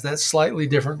realize that's slightly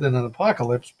different than an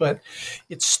apocalypse, but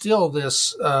it's still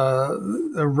this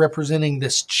representing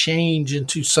this change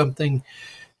into something,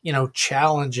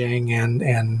 challenging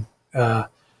and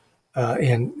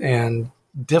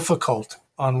difficult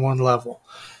on one level.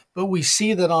 But we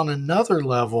see that on another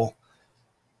level,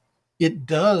 it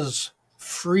does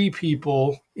free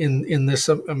people in this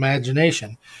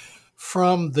imagination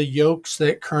from the yokes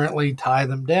that currently tie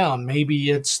them down. Maybe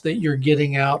it's that you're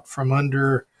getting out from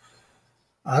under,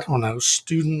 I don't know,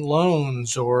 student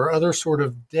loans or other sort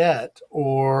of debt,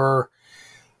 or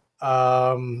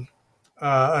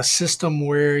a system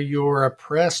where you're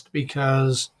oppressed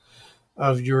because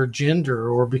of your gender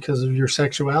or because of your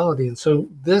sexuality. And so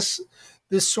this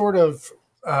sort of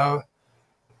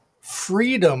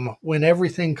freedom when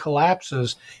everything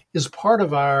collapses is part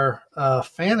of our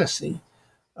fantasy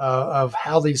of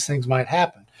how these things might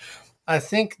happen. I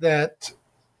think that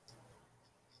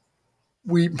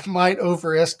we might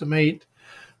overestimate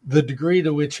the degree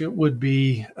to which it would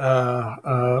be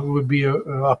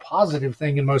a positive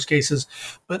thing in most cases,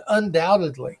 but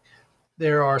undoubtedly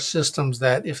there are systems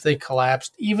that, if they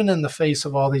collapsed, even in the face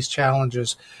of all these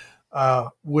challenges,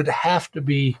 would have to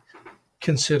be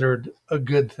considered a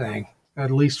good thing,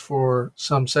 at least for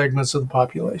some segments of the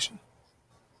population.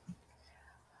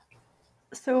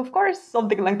 So, of course,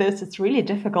 something like this, it's really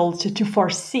difficult to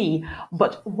foresee.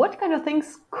 But what kind of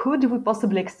things could we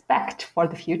possibly expect for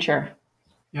the future?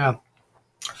 Yeah.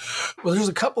 Well, there's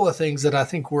a couple of things that I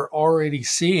think we're already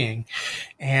seeing,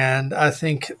 and I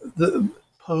think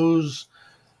pose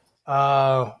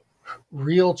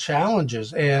real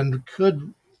challenges and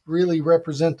could really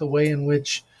represent the way in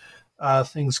which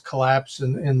things collapse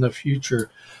in the future.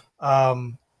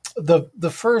 The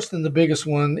first and the biggest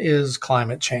one is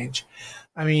climate change.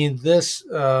 I mean, this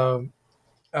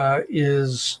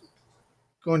is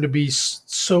going to be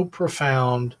so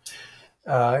profound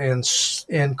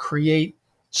and create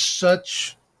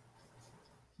such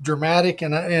dramatic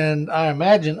and I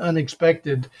imagine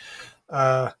unexpected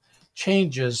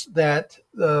changes that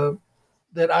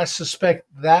I suspect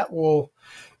that will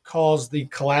cause the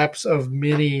collapse of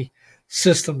many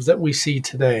systems that we see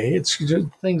today.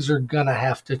 Things are going to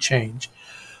have to change.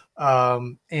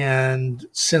 And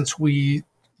since we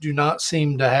do not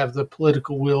seem to have the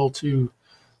political will to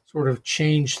sort of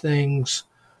change things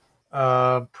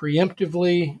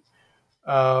preemptively,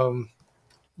 um,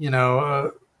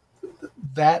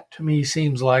 that to me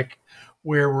seems like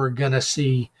where we're going to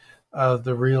see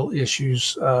the real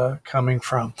issues coming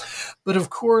from. But of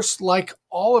course, like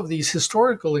all of these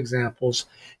historical examples,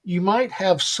 you might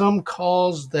have some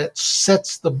cause that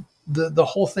sets the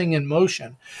whole thing in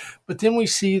motion. But then we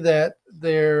see that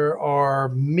there are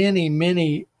many,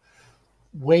 many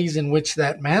ways in which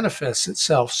that manifests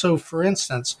itself. So, for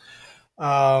instance,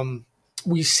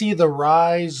 we see the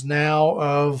rise now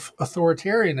of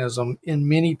authoritarianism in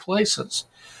many places.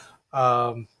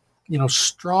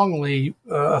 Strongly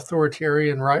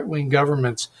authoritarian right-wing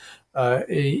governments,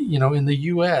 in the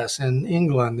U.S. and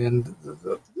England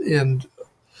and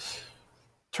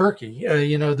Turkey.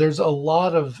 There's a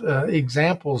lot of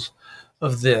examples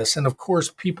of this, and of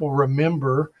course, people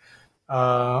remember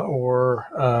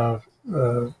or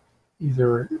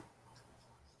either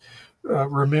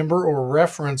remember or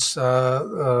reference,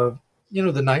 the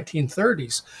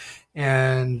 1930s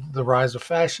and the rise of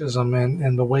fascism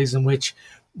and the ways in which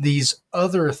these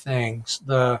other things,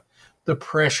 the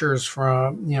pressures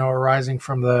from, arising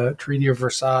from the Treaty of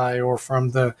Versailles or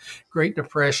from the Great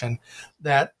Depression,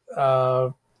 that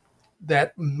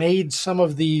made some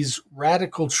of these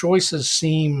radical choices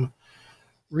seem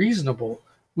reasonable.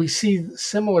 We see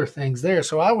similar things there.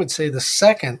 So I would say the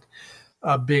second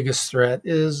biggest threat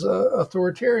is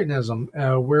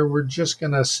authoritarianism, where we're just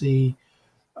going to see,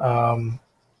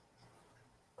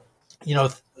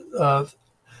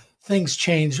 things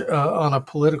change on a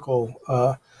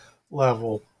political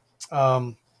level.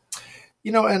 And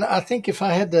I think if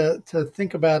I had to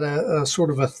think about a sort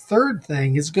of a third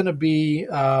thing, it's going to be,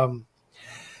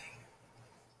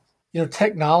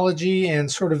 technology and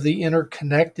sort of the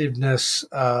interconnectedness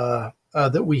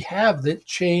that we have that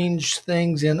change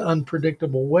things in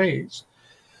unpredictable ways.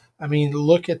 I mean,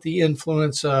 look at the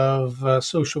influence of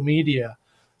social media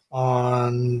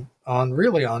on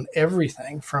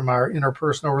everything from our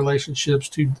interpersonal relationships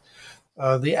to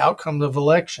the outcome of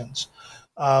elections.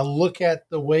 Look at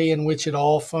the way in which it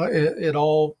all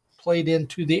played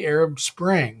into the Arab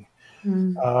Spring.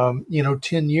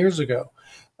 10 years ago.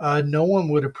 No one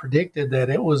would have predicted that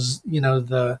it was,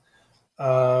 the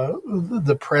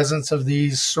presence of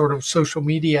these sort of social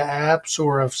media apps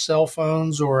or of cell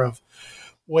phones or of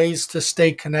ways to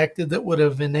stay connected that would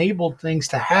have enabled things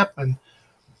to happen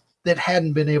that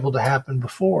hadn't been able to happen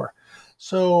before.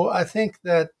 So I think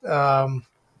that,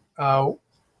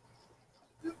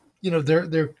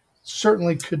 there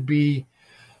certainly could be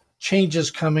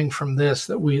changes coming from this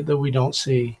that we don't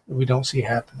see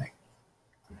happening.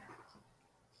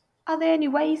 Are there any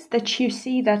ways that you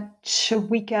see that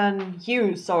we can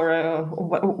use or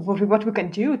what we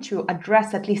can do to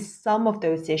address at least some of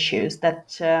those issues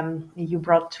that you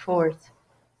brought forth?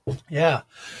 Yeah.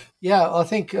 I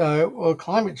think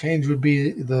climate change would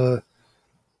be the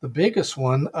biggest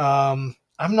one. I'm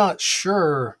not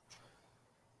sure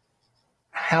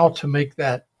how to make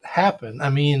that happen. I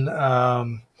mean,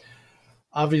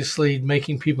 obviously,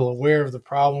 making people aware of the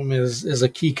problem is a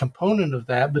key component of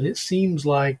that. But it seems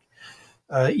like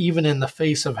even in the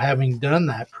face of having done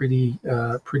that pretty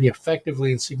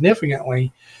effectively and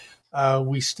significantly,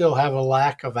 we still have a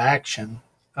lack of action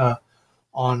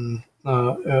on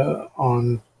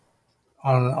many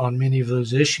of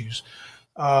those issues.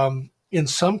 In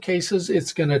some cases,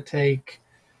 it's going to take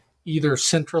either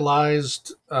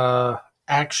centralized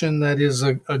action, that is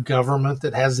a government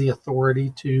that has the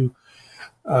authority to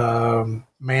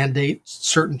mandate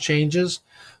certain changes.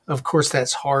 Of course,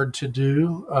 that's hard to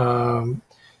do,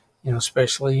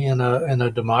 especially in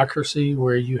a democracy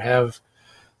where you have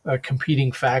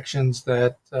competing factions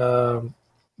that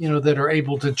that are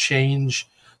able to change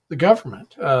the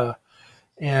government,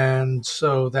 and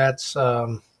so that's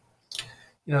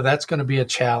that's going to be a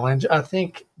challenge. I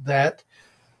think that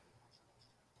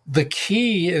the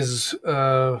key is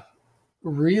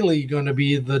really going to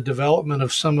be the development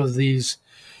of some of these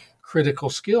critical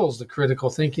skills, the critical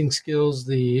thinking skills,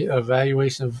 the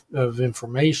evaluation of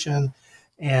information,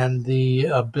 and the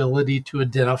ability to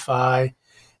identify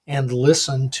and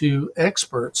listen to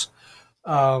experts.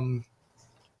 I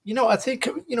think,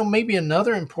 maybe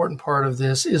another important part of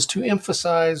this is to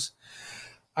emphasize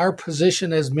our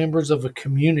position as members of a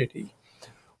community.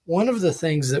 One of the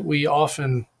things that we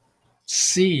often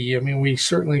see, I mean, we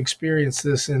certainly experience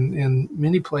this in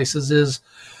many places, is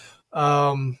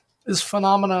this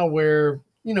phenomena where,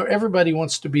 everybody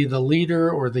wants to be the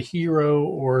leader or the hero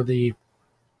or an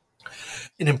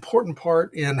important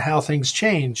part in how things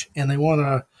change. And they want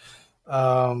to,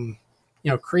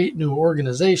 create new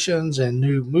organizations and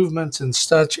new movements and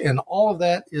such. And all of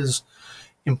that is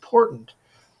important.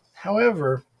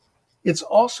 However, it's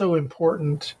also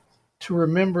important to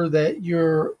remember that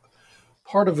you're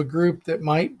part of a group that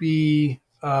might be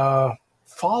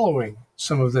following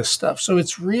some of this stuff. So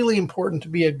it's really important to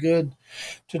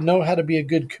know how to be a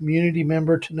good community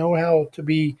member, to know how to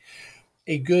be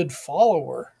a good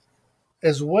follower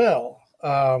as well.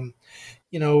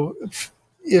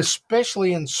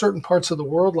 Especially in certain parts of the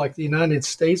world, like the United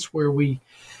States, where we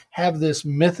have this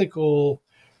mythical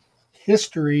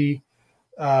history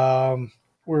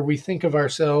where we think of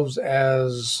ourselves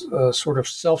as sort of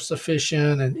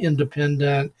self-sufficient and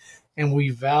independent, and we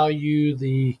value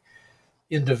the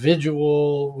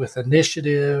individual with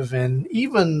initiative, and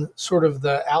even sort of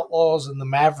the outlaws and the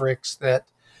mavericks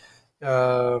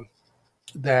uh,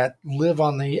 that live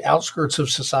on the outskirts of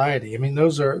society. I mean,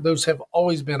 those have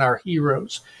always been our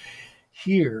heroes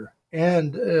here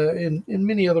and in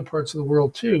many other parts of the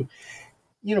world too.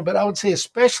 But I would say,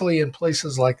 especially in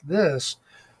places like this,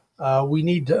 we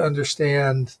need to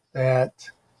understand that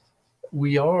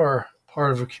we are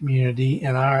part of a community,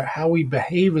 and how we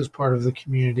behave as part of the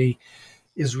community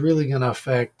is really going to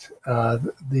affect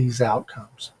these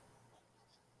outcomes.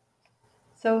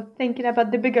 So, thinking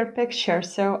about the bigger picture,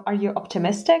 so are you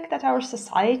optimistic that our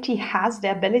society has the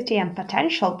ability and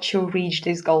potential to reach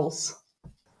these goals?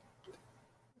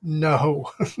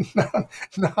 No,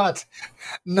 not,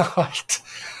 not,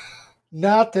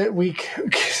 not that we.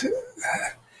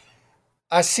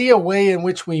 I see a way in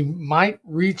which we might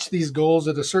reach these goals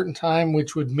at a certain time,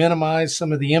 which would minimize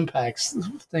some of the impacts,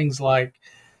 things like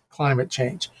climate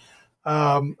change.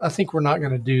 I think we're not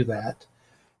going to do that.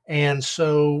 And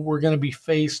so we're going to be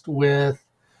faced with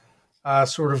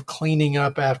sort of cleaning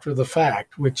up after the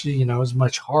fact, which, is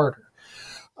much harder.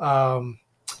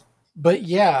 But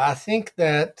yeah, I think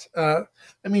that,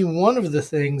 one of the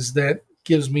things that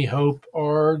gives me hope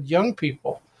are young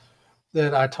people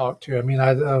that I talk to. I mean,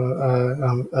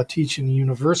 I teach in a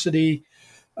university.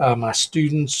 My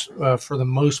students, for the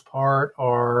most part,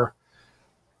 are,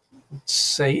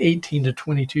 say, 18 to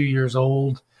 22 years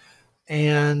old.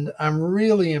 And I'm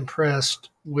really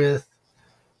impressed with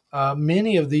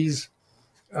many of these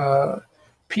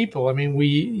people. I mean,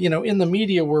 in the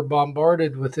media, we're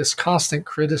bombarded with this constant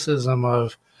criticism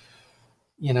of,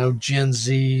 Gen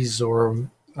Zs or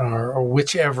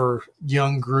whichever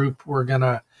young group we're going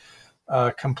to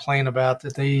complain about,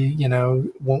 that they,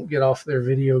 won't get off their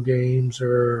video games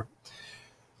or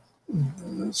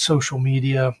social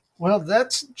media. Well,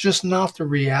 that's just not the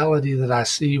reality that I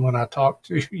see when I talk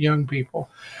to young people.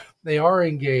 They are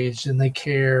engaged and they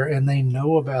care and they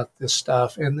know about this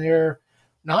stuff, and they're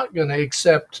not going to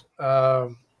accept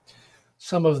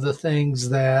some of the things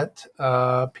that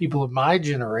people of my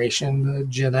generation, the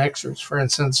Gen Xers, for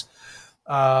instance,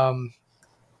 have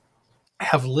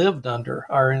lived under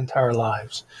our entire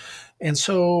lives. And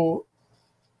so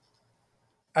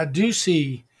I do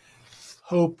see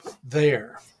hope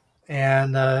there.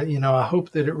 And, I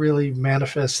hope that it really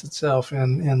manifests itself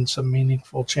in some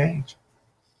meaningful change.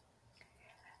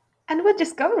 And what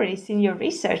discoveries in your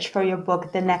research for your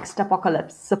book, The Next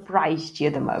Apocalypse, surprised you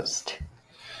the most?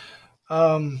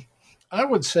 I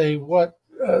would say what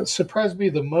surprised me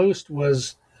the most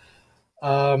was,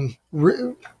 I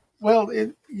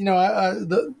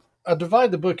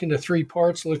divide the book into three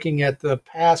parts, looking at the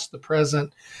past, the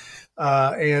present,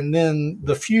 and then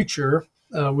the future,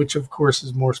 which of course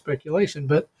is more speculation.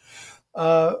 But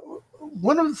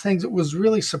one of the things that was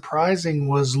really surprising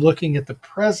was looking at the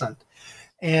present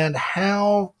and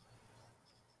how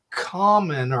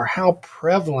common or how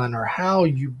prevalent or how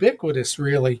ubiquitous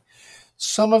really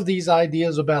some of these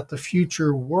ideas about the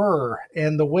future were,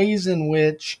 and the ways in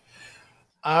which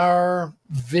our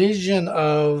vision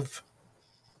of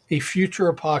a future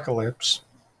apocalypse,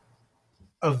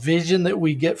 a vision that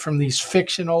we get from these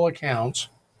fictional accounts,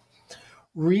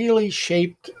 really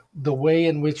shaped the way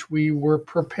in which we were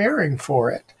preparing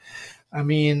for it. I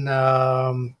mean,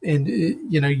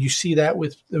 you see that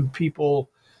with the people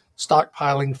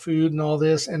stockpiling food and all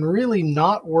this, and really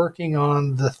not working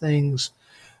on the things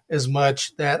as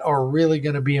much that are really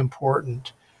going to be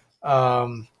important.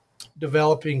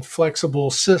 Developing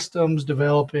flexible systems,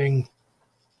 developing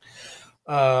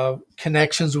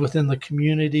connections within the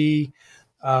community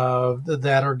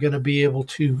that are going to be able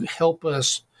to help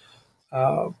us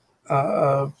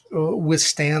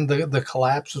withstand the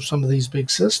collapse of some of these big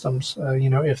systems.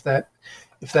 If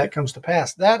that comes to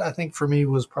pass, that I think for me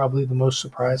was probably the most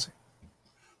surprising.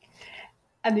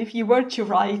 And if you were to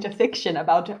write a fiction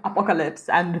about apocalypse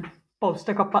and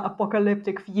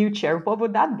post-apocalyptic future, what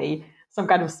would that be? Some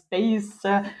kind of space,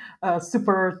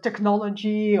 super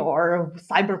technology, or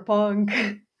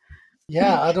cyberpunk?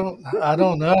 Yeah, I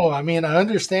don't know. I mean, I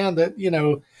understand that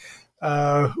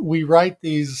we write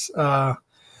these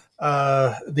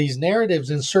narratives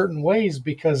in certain ways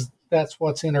because that's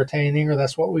what's entertaining or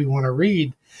that's what we want to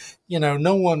read.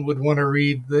 No one would want to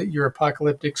read your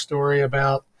apocalyptic story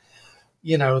about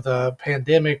the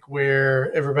pandemic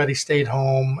where everybody stayed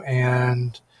home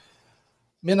and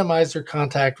minimized their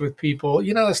contact with people.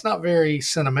 It's not very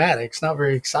cinematic. It's not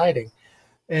very exciting.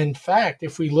 In fact,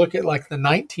 if we look at like the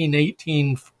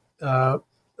 1918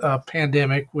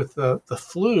 pandemic with the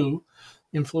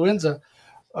influenza,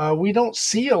 we don't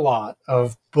see a lot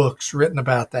of books written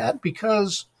about that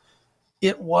because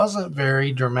it wasn't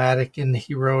very dramatic and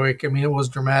heroic. I mean, it was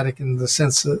dramatic in the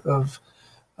sense of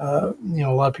a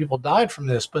lot of people died from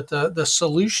this, but the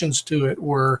solutions to it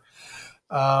were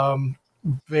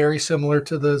very similar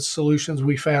to the solutions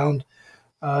we found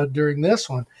during this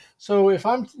one. So if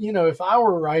I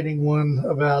were writing one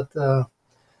about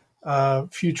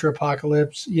future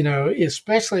apocalypse,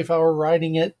 especially if I were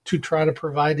writing it to try to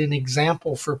provide an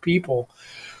example for people,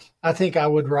 I think I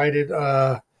would write it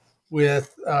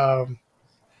with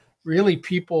really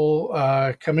people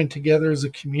coming together as a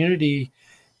community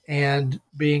and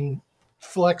being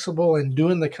flexible and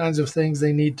doing the kinds of things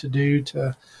they need to do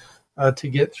to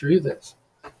get through this.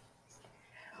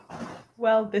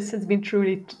 Well, this has been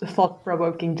truly a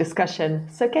thought-provoking discussion.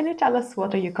 So can you tell us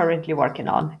what are you currently working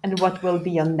on and what will be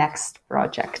your next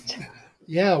project?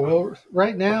 Yeah, well,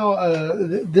 right now,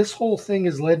 this whole thing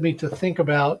has led me to think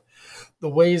about the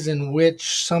ways in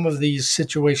which some of these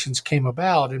situations came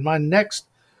about. In my next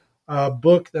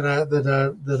book that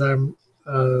I'm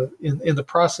in the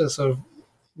process of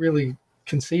really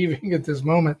conceiving at this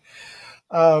moment,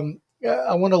 I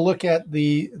want to look at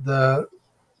the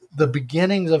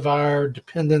beginnings of our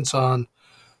dependence on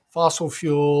fossil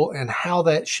fuel and how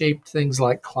that shaped things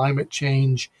like climate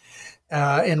change.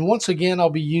 And once again, I'll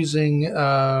be using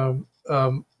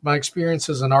my experience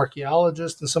as an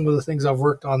archaeologist and some of the things I've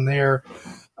worked on there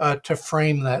to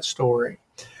frame that story.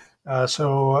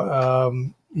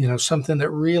 Something that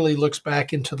really looks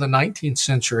back into the 19th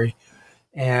century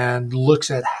and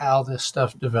looks at how this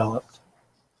stuff developed.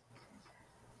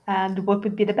 And what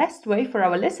would be the best way for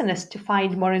our listeners to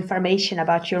find more information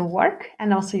about your work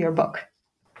and also your book?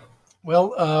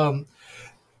 Well,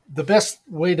 the best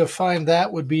way to find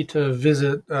that would be to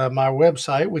visit my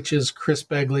website, which is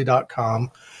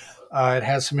chrisbegley.com. It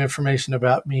has some information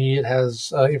about me. It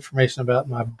has information about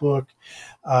my book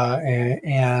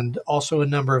and also a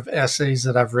number of essays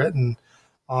that I've written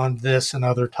on this and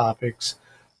other topics.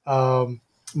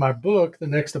 My book, The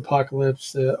Next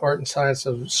Apocalypse, The Art and Science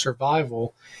of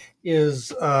Survival,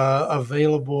 is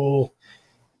available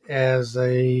as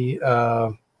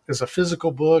a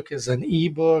physical book, as an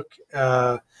ebook,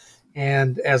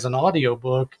 and as an audio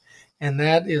book, and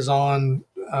that is on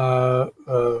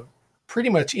pretty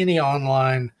much any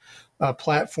online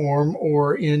platform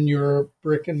or in your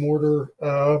brick and mortar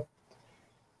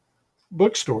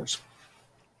bookstores.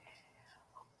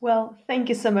 Well, thank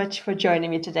you so much for joining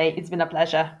me today. It's been a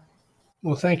pleasure.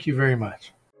 Well, thank you very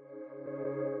much.